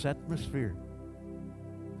faith in this atmosphere.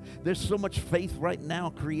 There's so much faith right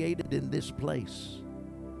now created in this place.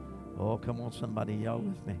 Oh, come on, somebody, y'all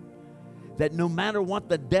with me? That no matter what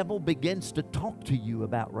the devil begins to talk to you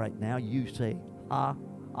about right now, you say, ah,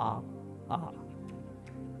 ah, ah.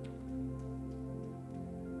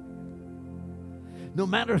 No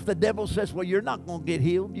matter if the devil says, well, you're not going to get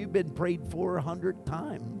healed. You've been prayed for 100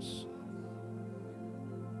 times.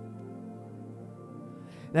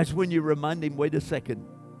 That's when you remind him, wait a second.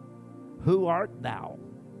 Who art thou,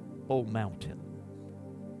 O mountain?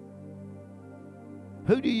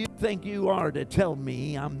 Who do you think you are to tell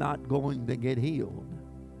me I'm not going to get healed?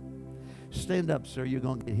 Stand up, sir. You're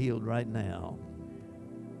going to get healed right now.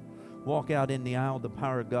 Walk out in the aisle. The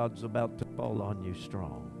power of God's about to fall on you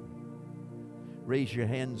strong. Raise your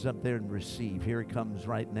hands up there and receive. Here it comes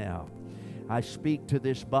right now. I speak to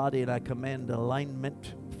this body and I command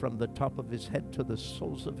alignment from the top of his head to the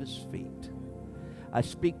soles of his feet. I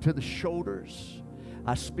speak to the shoulders.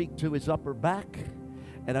 I speak to his upper back.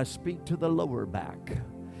 And I speak to the lower back.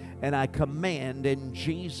 And I command in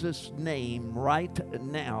Jesus' name right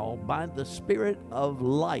now, by the Spirit of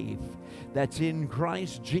life that's in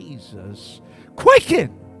Christ Jesus,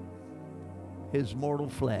 quicken his mortal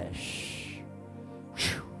flesh.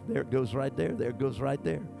 Whew, there it goes right there. There it goes right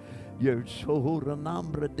there.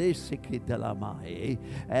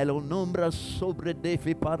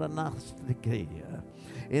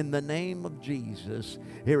 In the name of Jesus,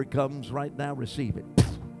 here it comes right now. Receive it.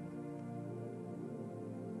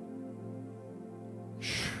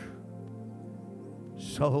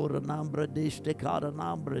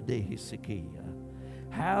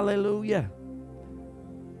 Hallelujah.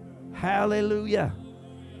 Hallelujah.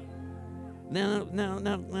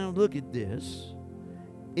 Now look at this.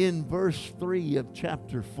 In verse 3 of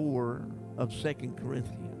chapter 4 of 2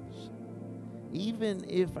 Corinthians, even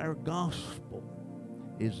if our gospel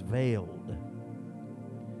is veiled,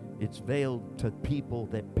 it's veiled to people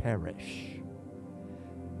that perish.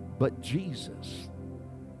 But Jesus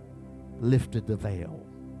lifted the veil.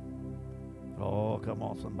 Oh, come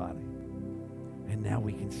on, somebody. And now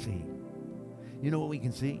we can see. You know what we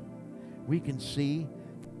can see? We can see,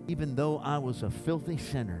 even though I was a filthy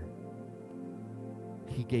sinner,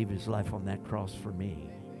 he gave his life on that cross for me.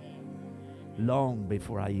 Long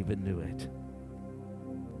before I even knew it.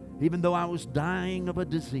 Even though I was dying of a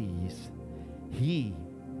disease, he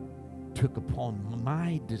took upon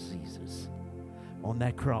my diseases on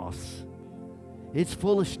that cross. It's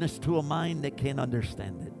foolishness to a mind that can't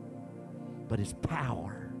understand it, but it's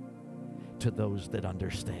power to those that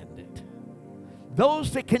understand it.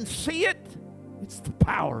 Those that can see it, it's the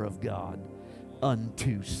power of God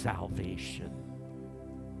unto salvation.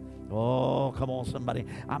 Oh, come on, somebody.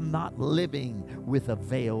 I'm not living with a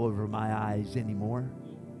veil over my eyes anymore.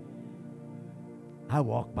 I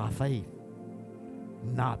walk by faith,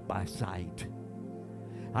 not by sight.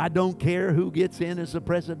 I don't care who gets in as a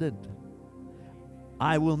president.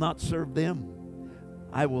 I will not serve them.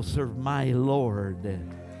 I will serve my Lord.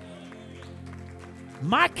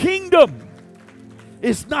 My kingdom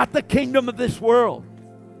is not the kingdom of this world.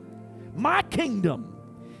 My kingdom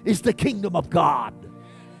is the kingdom of God.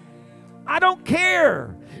 I don't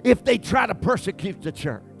care if they try to persecute the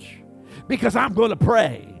church, because I'm going to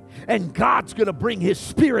pray, and God's going to bring his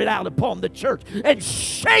Spirit out upon the church and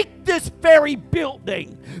shake this very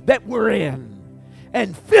building that we're in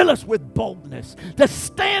and fill us with boldness to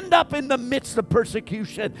stand up in the midst of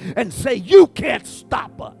persecution and say, you can't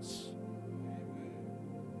stop us.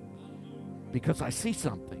 Because I see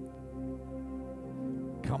something.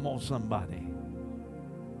 Come on, somebody.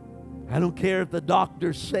 I don't care if the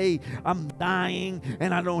doctors say I'm dying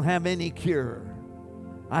and I don't have any cure.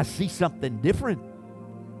 I see something different.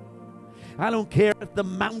 I don't care if the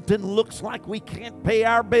mountain looks like we can't pay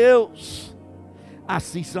our bills. I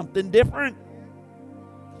see something different.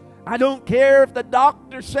 I don't care if the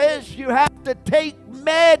doctor says you have to take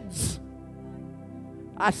meds.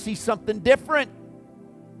 I see something different.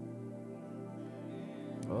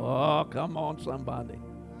 Oh, come on, somebody.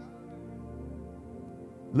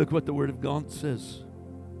 Look what the Word of God says.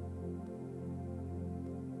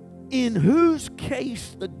 In whose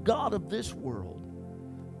case the God of this world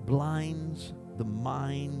blinds the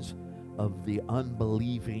minds of the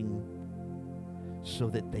unbelieving so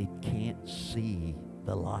that they can't see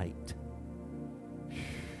the light.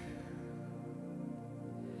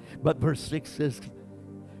 But verse 6 says,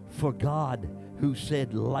 for God, who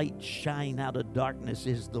said, light shine out of darkness,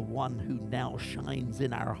 is the one who now shines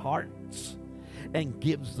in our hearts and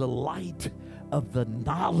gives the light of the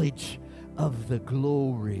knowledge of the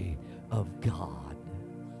glory of God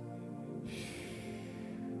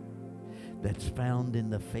that's found in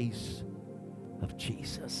the face of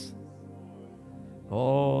Jesus.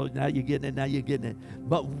 Oh, now you're getting it, now you're getting it.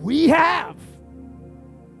 But we have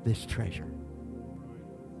this treasure.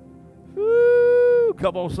 Woo,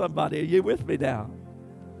 come on, somebody. Are you with me now?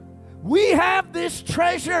 We have this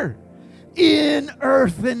treasure in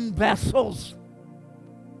earthen vessels.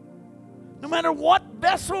 No matter what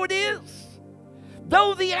vessel it is,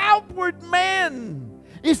 though the outward man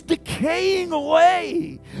is decaying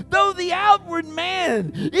away, though the outward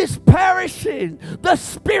man is perishing, the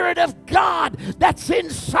Spirit of God that's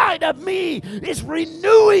inside of me is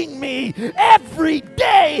renewing me every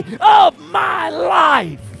day of my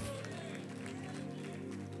life.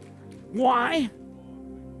 Why?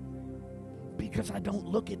 Because I don't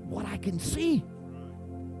look at what I can see.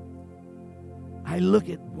 I look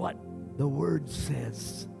at what the Word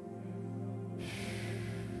says.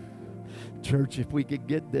 Church, if we could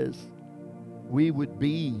get this, we would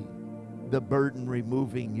be the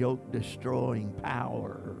burden-removing, yoke-destroying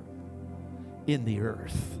power in the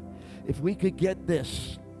earth. If we could get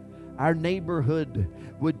this, our neighborhood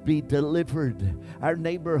would be delivered. Our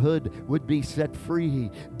neighborhood would be set free.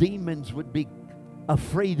 Demons would be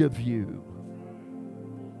afraid of you.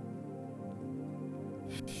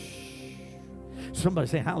 Somebody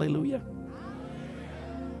say hallelujah.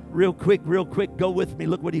 Real quick, go with me.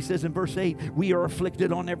 Look what he says in verse 8. We are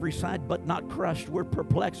afflicted on every side, but not crushed. We're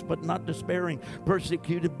perplexed, but not despairing.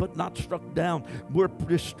 Persecuted, but not struck down. We're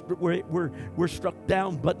struck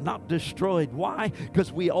down, but not destroyed. Why?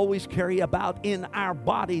 Because we always carry about in our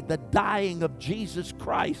body the dying of Jesus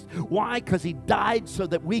Christ. Why? Because he died so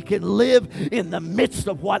that we can live in the midst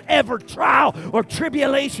of whatever trial or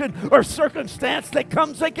tribulation or circumstance that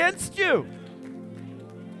comes against you.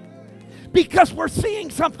 Because we're seeing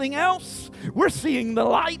something else. We're seeing the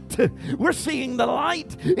light. We're seeing the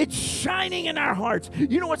light. It's shining in our hearts.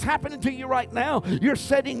 You know what's happening to you right now? You're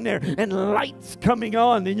sitting there and light's coming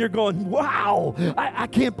on and you're going, wow, I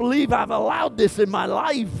can't believe I've allowed this in my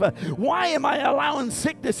life. Why am I allowing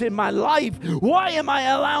sickness in my life? Why am I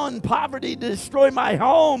allowing poverty to destroy my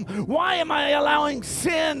home? Why am I allowing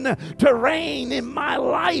sin to reign in my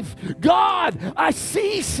life? God, I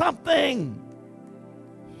see something.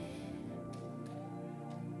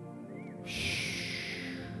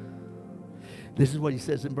 This is what he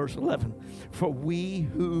says in verse 11. For we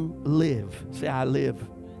who live, say I live,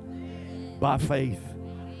 by faith,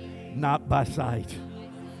 not by sight.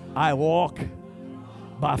 I walk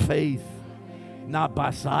by faith, not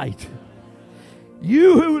by sight.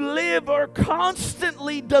 You who live are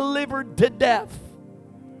constantly delivered to death.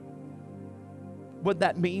 What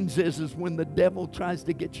that means is when the devil tries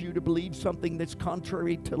to get you to believe something that's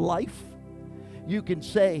contrary to life, you can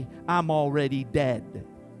say, I'm already dead.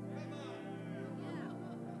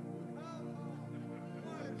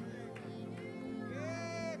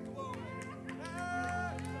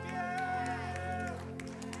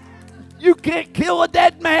 You can't kill a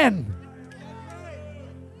dead man.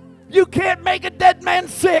 You can't make a dead man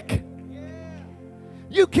sick.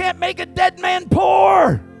 You can't make a dead man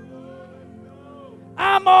poor.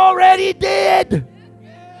 I'm already dead.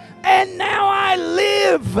 And now I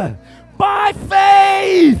live by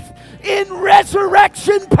faith in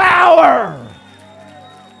resurrection power.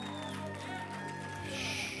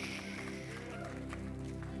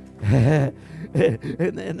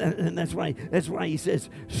 And that's why he says,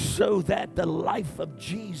 so that the life of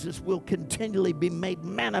Jesus will continually be made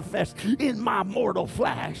manifest in my mortal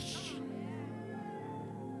flesh.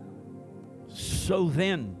 So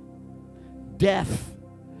then, death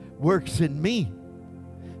works in me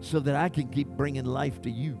so that I can keep bringing life to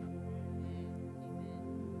you.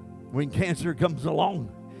 When cancer comes along,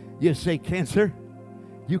 you say, cancer,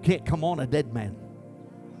 you can't come on a dead man.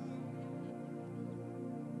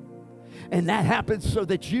 And that happens so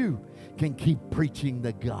that you can keep preaching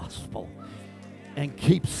the gospel and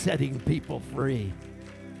keep setting people free.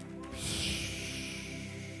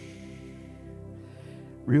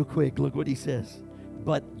 Real quick, look what he says.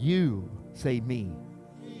 But you, say me,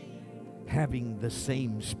 having the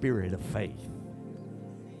same spirit of faith.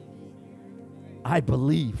 I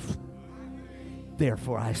believe,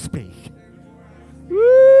 therefore I speak.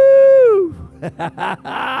 Woo!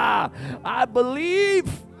 I believe,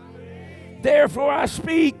 therefore I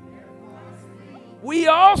speak. We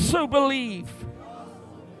also believe,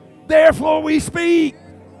 therefore we speak.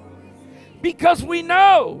 Because we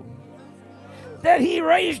know that he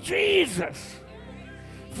raised Jesus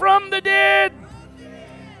from the dead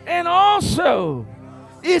and also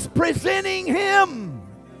is presenting him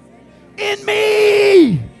in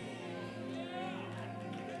me.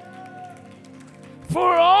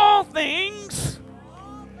 For all things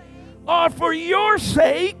are for your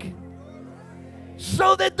sake,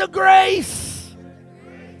 so that the grace,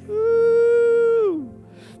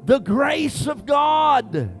 the grace of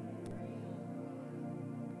God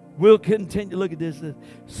will continue. Look at this.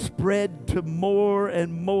 Spread to more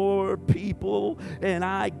and more people, and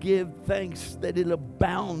I give thanks that it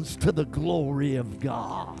abounds to the glory of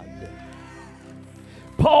God.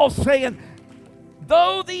 Paul's saying,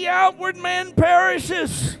 Though the outward man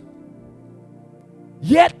perishes,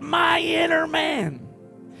 yet my inner man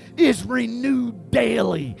is renewed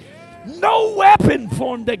daily. No weapon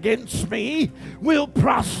formed against me will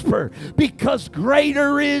prosper, because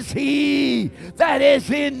greater is he that is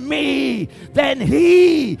in me than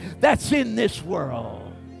he that's in this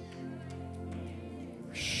world.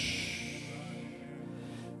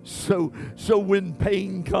 So when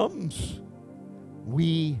pain comes,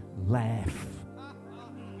 we laugh.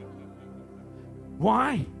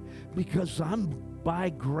 Why? Because I'm by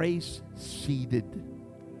grace seated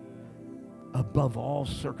above all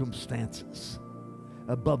circumstances,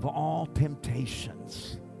 above all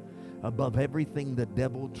temptations, above everything the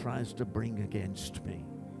devil tries to bring against me.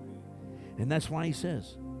 And that's why he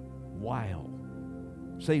says, while.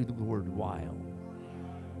 Say the word while.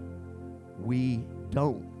 We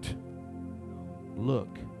don't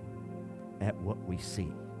look at what we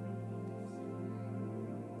see.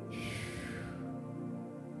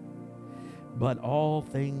 But all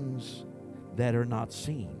things that are not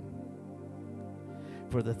seen.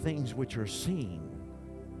 For the things which are seen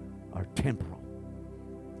are temporal.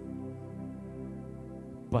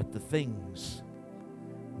 But the things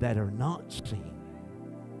that are not seen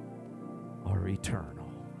are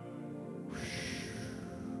eternal.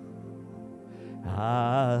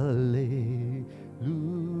 Hallelujah.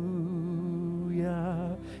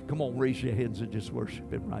 Come on, raise your hands and just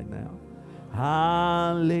worship him right now.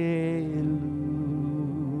 Hallelujah.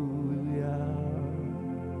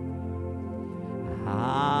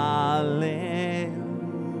 Hallelujah.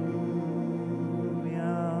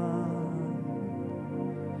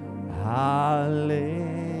 Hallelujah.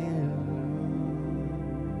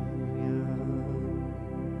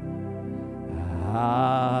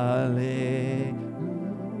 Hallelujah.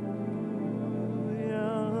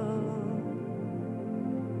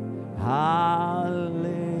 Hallelujah.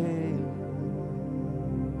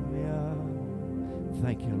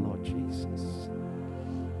 Thank you, Lord Jesus.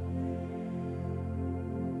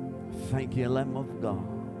 Thank you, Lamb of God.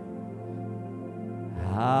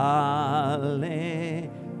 Hallelujah.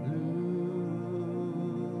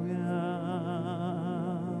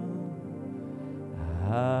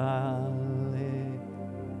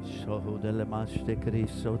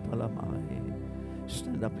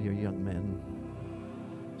 Stand up here, young men.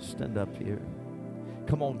 Stand up here.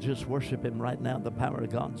 Come on, just worship him right now. The power of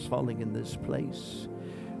God's falling in this place.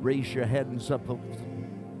 Raise your hands up.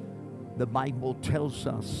 The Bible tells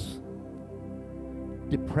us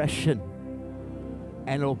depression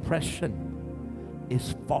and oppression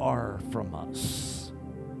is far from us.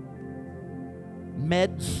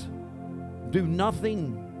 Meds do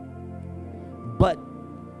nothing but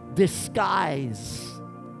disguise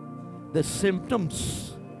the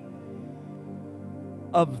symptoms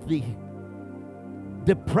of the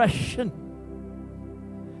depression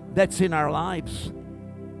that's in our lives.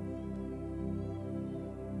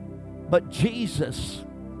 But Jesus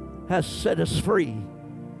has set us free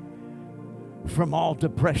from all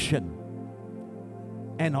depression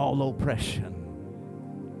and all oppression.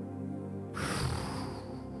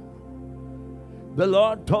 The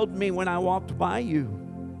Lord told me when I walked by you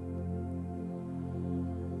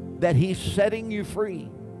that he's setting you free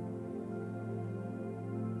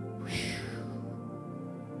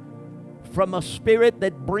from a spirit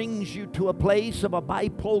that brings you to a place of a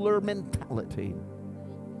bipolar mentality.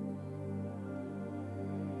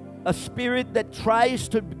 A spirit that tries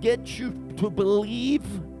to get you to believe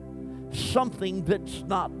something that's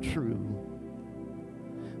not true.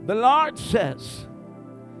 The Lord says,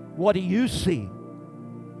 what do you see?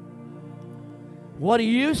 What do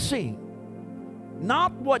you see?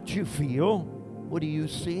 Not what you feel. What do you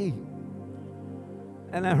see?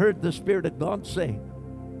 And I heard the Spirit of God say,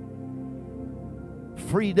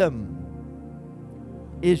 freedom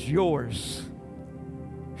is yours.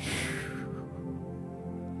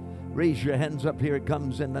 Raise your hands up. Here it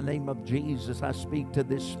comes. In the name of Jesus, I speak to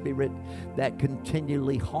this spirit that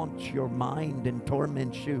continually haunts your mind and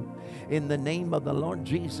torments you. In the name of the Lord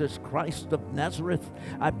Jesus Christ of Nazareth,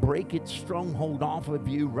 I break its stronghold off of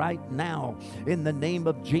you right now in the name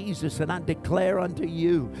of Jesus, and I declare unto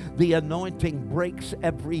you the anointing breaks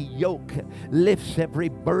every yoke, lifts every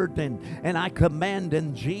burden, and I command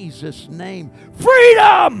in Jesus' name,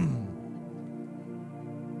 freedom!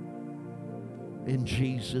 In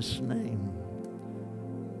Jesus' name.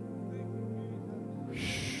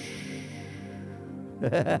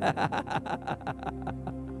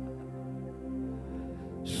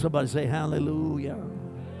 Somebody say hallelujah.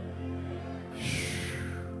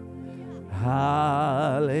 Hallelujah.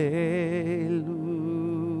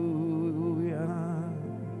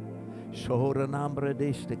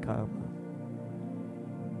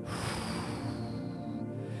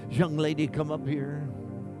 Young lady, come up here.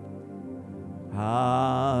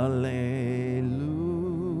 Hallelujah.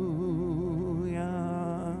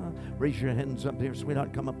 Raise your hands up here,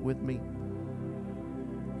 sweetheart. Come up with me.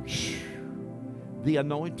 The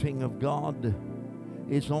anointing of God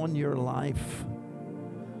is on your life.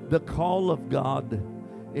 The call of God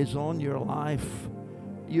is on your life.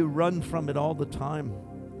 You run from it all the time.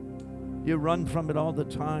 You run from it all the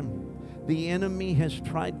time. The enemy has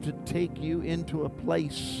tried to take you into a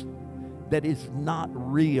place that is not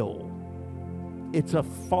real. It's a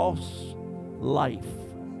false life.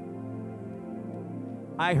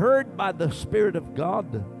 I heard by the Spirit of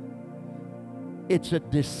God, it's a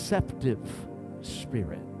deceptive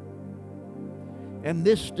spirit. And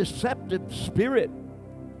this deceptive spirit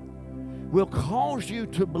will cause you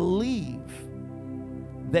to believe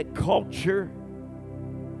that culture,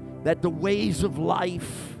 that the ways of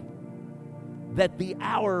life, that the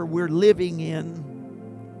hour we're living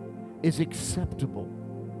in is acceptable.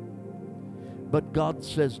 But God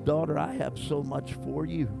says, daughter, I have so much for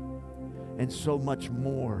you and so much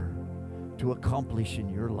more to accomplish in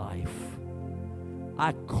your life.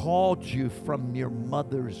 I called you from your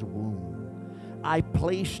mother's womb. I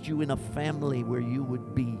placed you in a family where you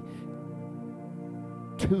would be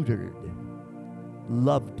tutored,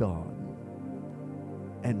 loved on,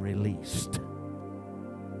 and released.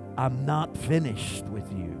 I'm not finished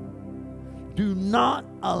with you. Do not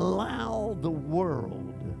allow the world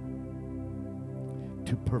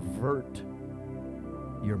to pervert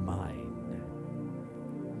your mind.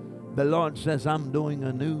 The Lord says, I'm doing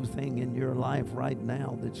a new thing in your life right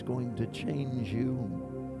now that's going to change you,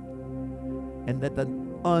 and that the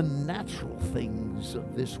unnatural things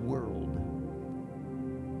of this world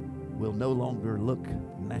will no longer look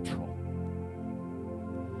natural.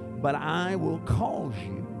 But I will cause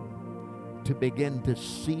you to begin to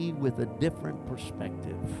see with a different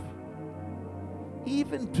perspective,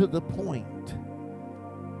 even to the point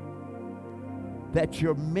that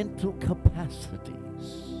your mental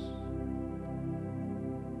capacities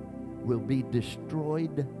will be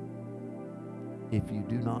destroyed if you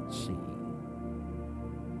do not see.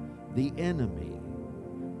 The enemy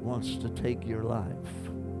wants to take your life,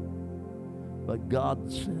 but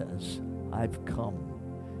God says, I've come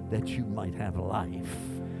that you might have life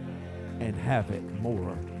and have it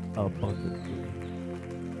more abundantly.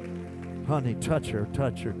 Honey, touch her,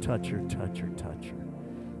 touch her, touch her, touch her, touch her.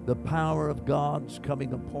 The power of God's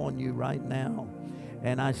coming upon you right now.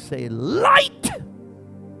 And I say, light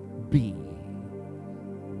be.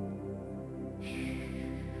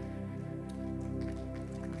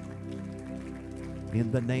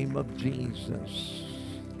 In the name of Jesus.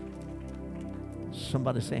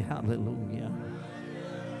 Somebody say hallelujah.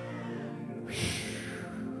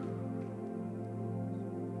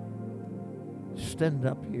 Stand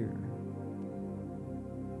up here.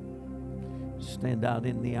 Stand out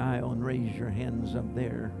in the aisle and raise your hands up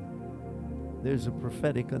there. There's a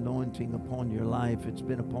prophetic anointing upon your life. It's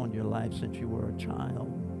been upon your life since you were a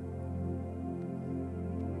child.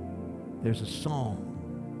 There's a song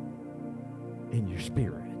in your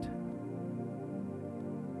spirit.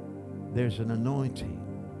 There's an anointing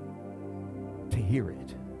to hear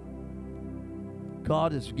it.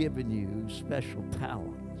 God has given you special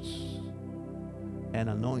talents and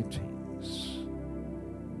anointings.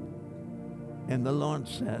 And the Lord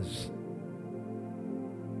says,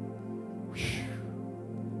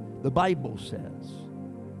 the Bible says,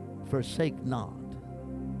 forsake not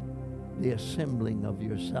the assembling of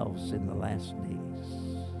yourselves in the last days.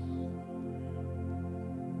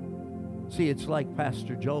 See, it's like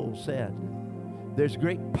Pastor Joel said, there's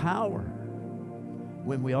great power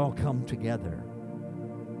when we all come together.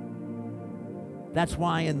 That's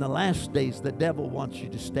why in the last days, the devil wants you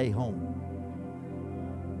to stay home.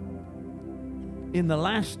 In the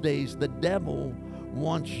last days, the devil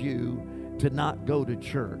wants you to not go to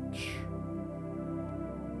church.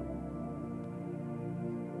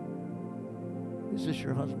 Is this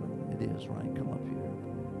your husband? It is, right? Come up here.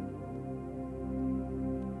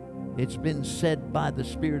 It's been said by the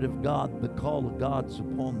Spirit of God, the call of God's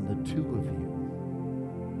upon the two of you.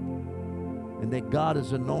 And that God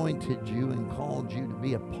has anointed you and called you to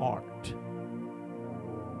be a part.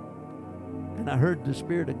 And I heard the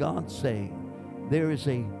Spirit of God say, there is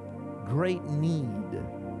a great need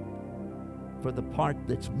for the part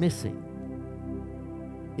that's missing,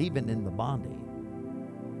 even in the body,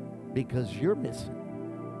 because you're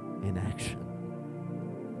missing in action.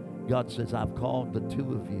 God says, I've called the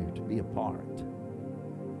two of you to be a part,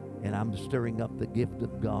 and I'm stirring up the gift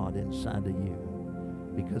of God inside of you.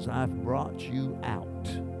 because I've brought you out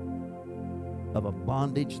of a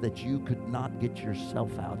bondage that you could not get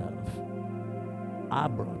yourself out of. I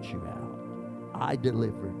brought you out. I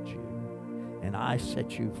delivered you. And I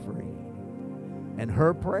set you free. And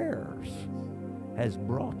her prayers has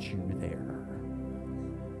brought you there.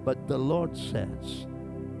 But the Lord says,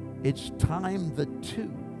 it's time the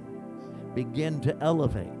two begin to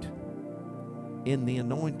elevate in the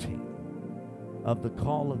anointing of the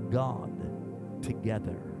call of God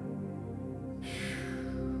together.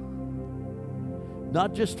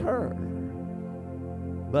 Not just her,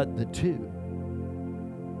 but the two.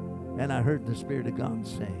 And I heard the Spirit of God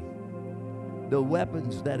saying, the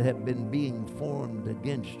weapons that have been being formed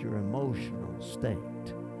against your emotional state,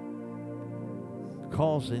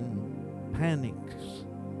 causing panics,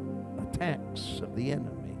 attacks of the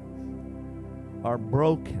enemy, are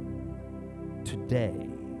broken today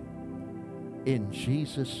in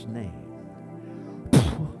Jesus' name.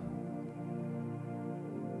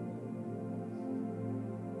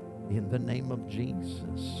 In the name of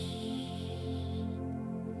Jesus.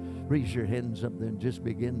 Raise your hands up there and just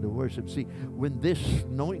begin to worship. See, when this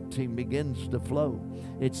anointing begins to flow,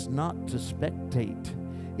 it's not to spectate,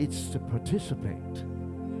 it's to participate.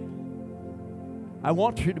 I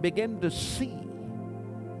want you to begin to see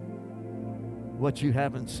what you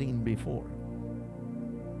haven't seen before.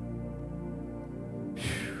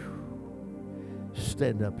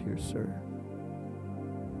 Stand up here, sir.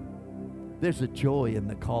 There's a joy in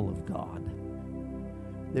the call of God.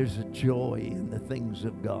 There's a joy in the things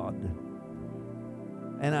of God.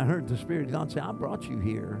 And I heard the Spirit of God say, I brought you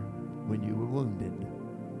here when you were wounded.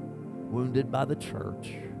 Wounded by the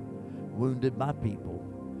church. Wounded by people.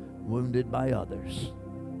 Wounded by others.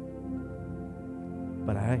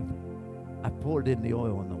 But I poured in the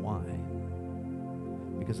oil and the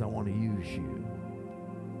wine because I want to use you.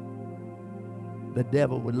 The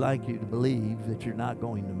devil would like you to believe that you're not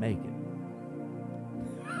going to make it.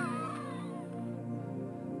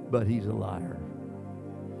 But he's a liar.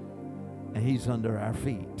 And he's under our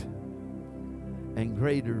feet. And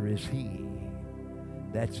greater is he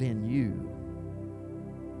that's in you.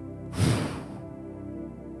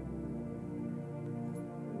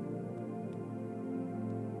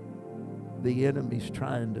 The enemy's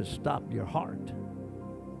trying to stop your heart.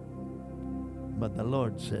 But the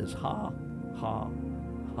Lord says, ha, ha,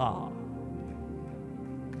 ha.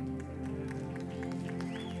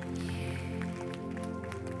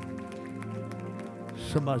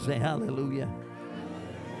 Somebody say hallelujah.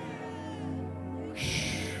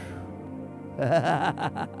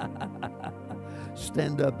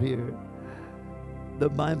 Stand up here. The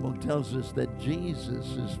Bible tells us that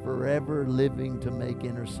Jesus is forever living to make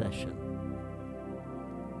intercession.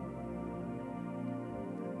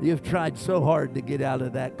 You've tried so hard to get out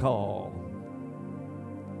of that call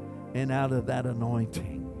and out of that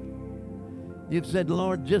anointing. You've said,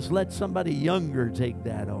 Lord, just let somebody younger take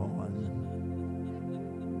that on.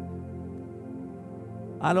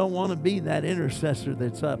 I don't want to be that intercessor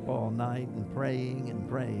that's up all night and praying and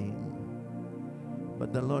praying.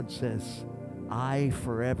 But the Lord says, I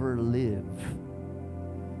forever live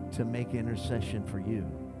to make intercession for you.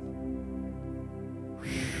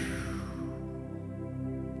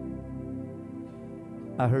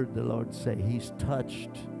 I heard the Lord say he's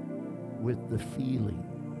touched with the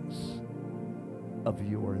feelings of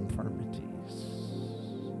your infirmities.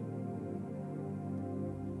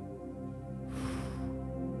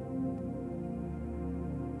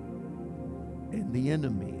 And the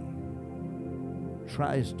enemy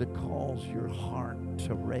tries to cause your heart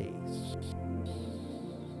to race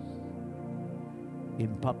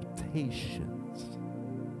in palpitations,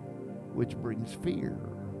 which brings fear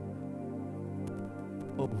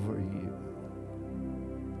over you,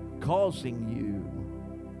 causing you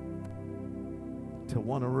to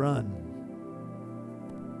want to run.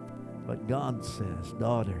 But God says,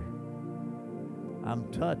 daughter, I'm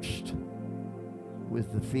touched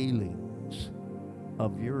with the feelings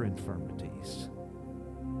of your infirmities.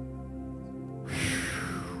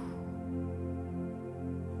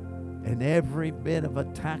 And every bit of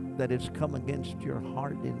attack that has come against your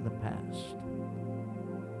heart in the past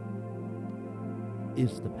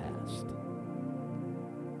is the past.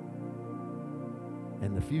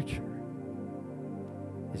 And the future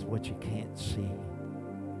is what you can't see.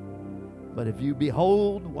 But if you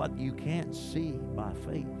behold what you can't see by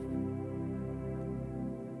faith,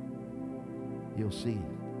 you'll see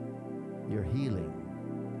your healing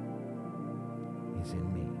is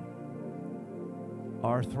in me.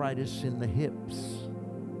 Arthritis in the hips,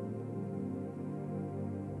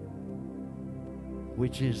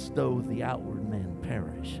 which is though the outward man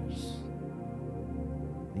perishes,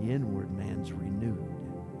 The inward man's renewed.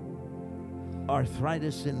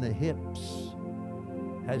 Arthritis in the hips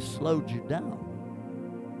has slowed you down.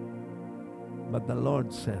 But the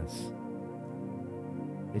Lord says,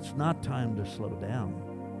 it's not time to slow down.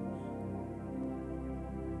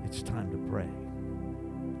 It's time to pray.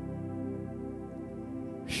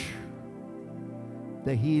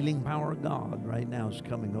 The healing power of God right now is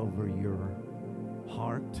coming over your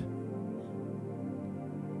heart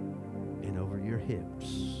and over your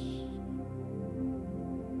hips.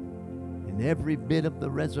 And every bit of the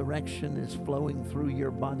resurrection is flowing through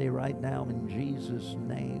your body right now in Jesus'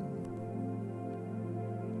 name.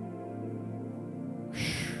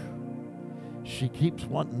 She keeps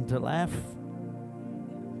wanting to laugh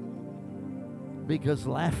because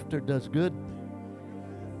laughter does good.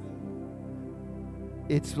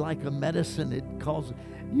 It's like a medicine. It calls,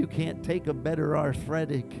 you can't take a better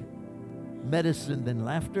arthritic medicine than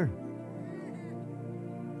laughter.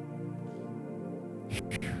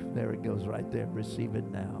 There it goes right there. Receive it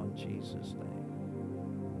now in Jesus' name.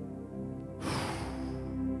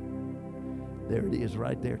 There it is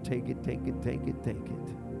right there. Take it, take it, take it, take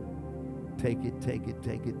it. Take it, take it,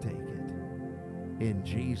 take it, take it. In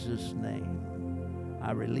Jesus' name,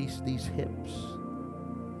 I release these hips.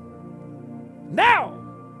 Now!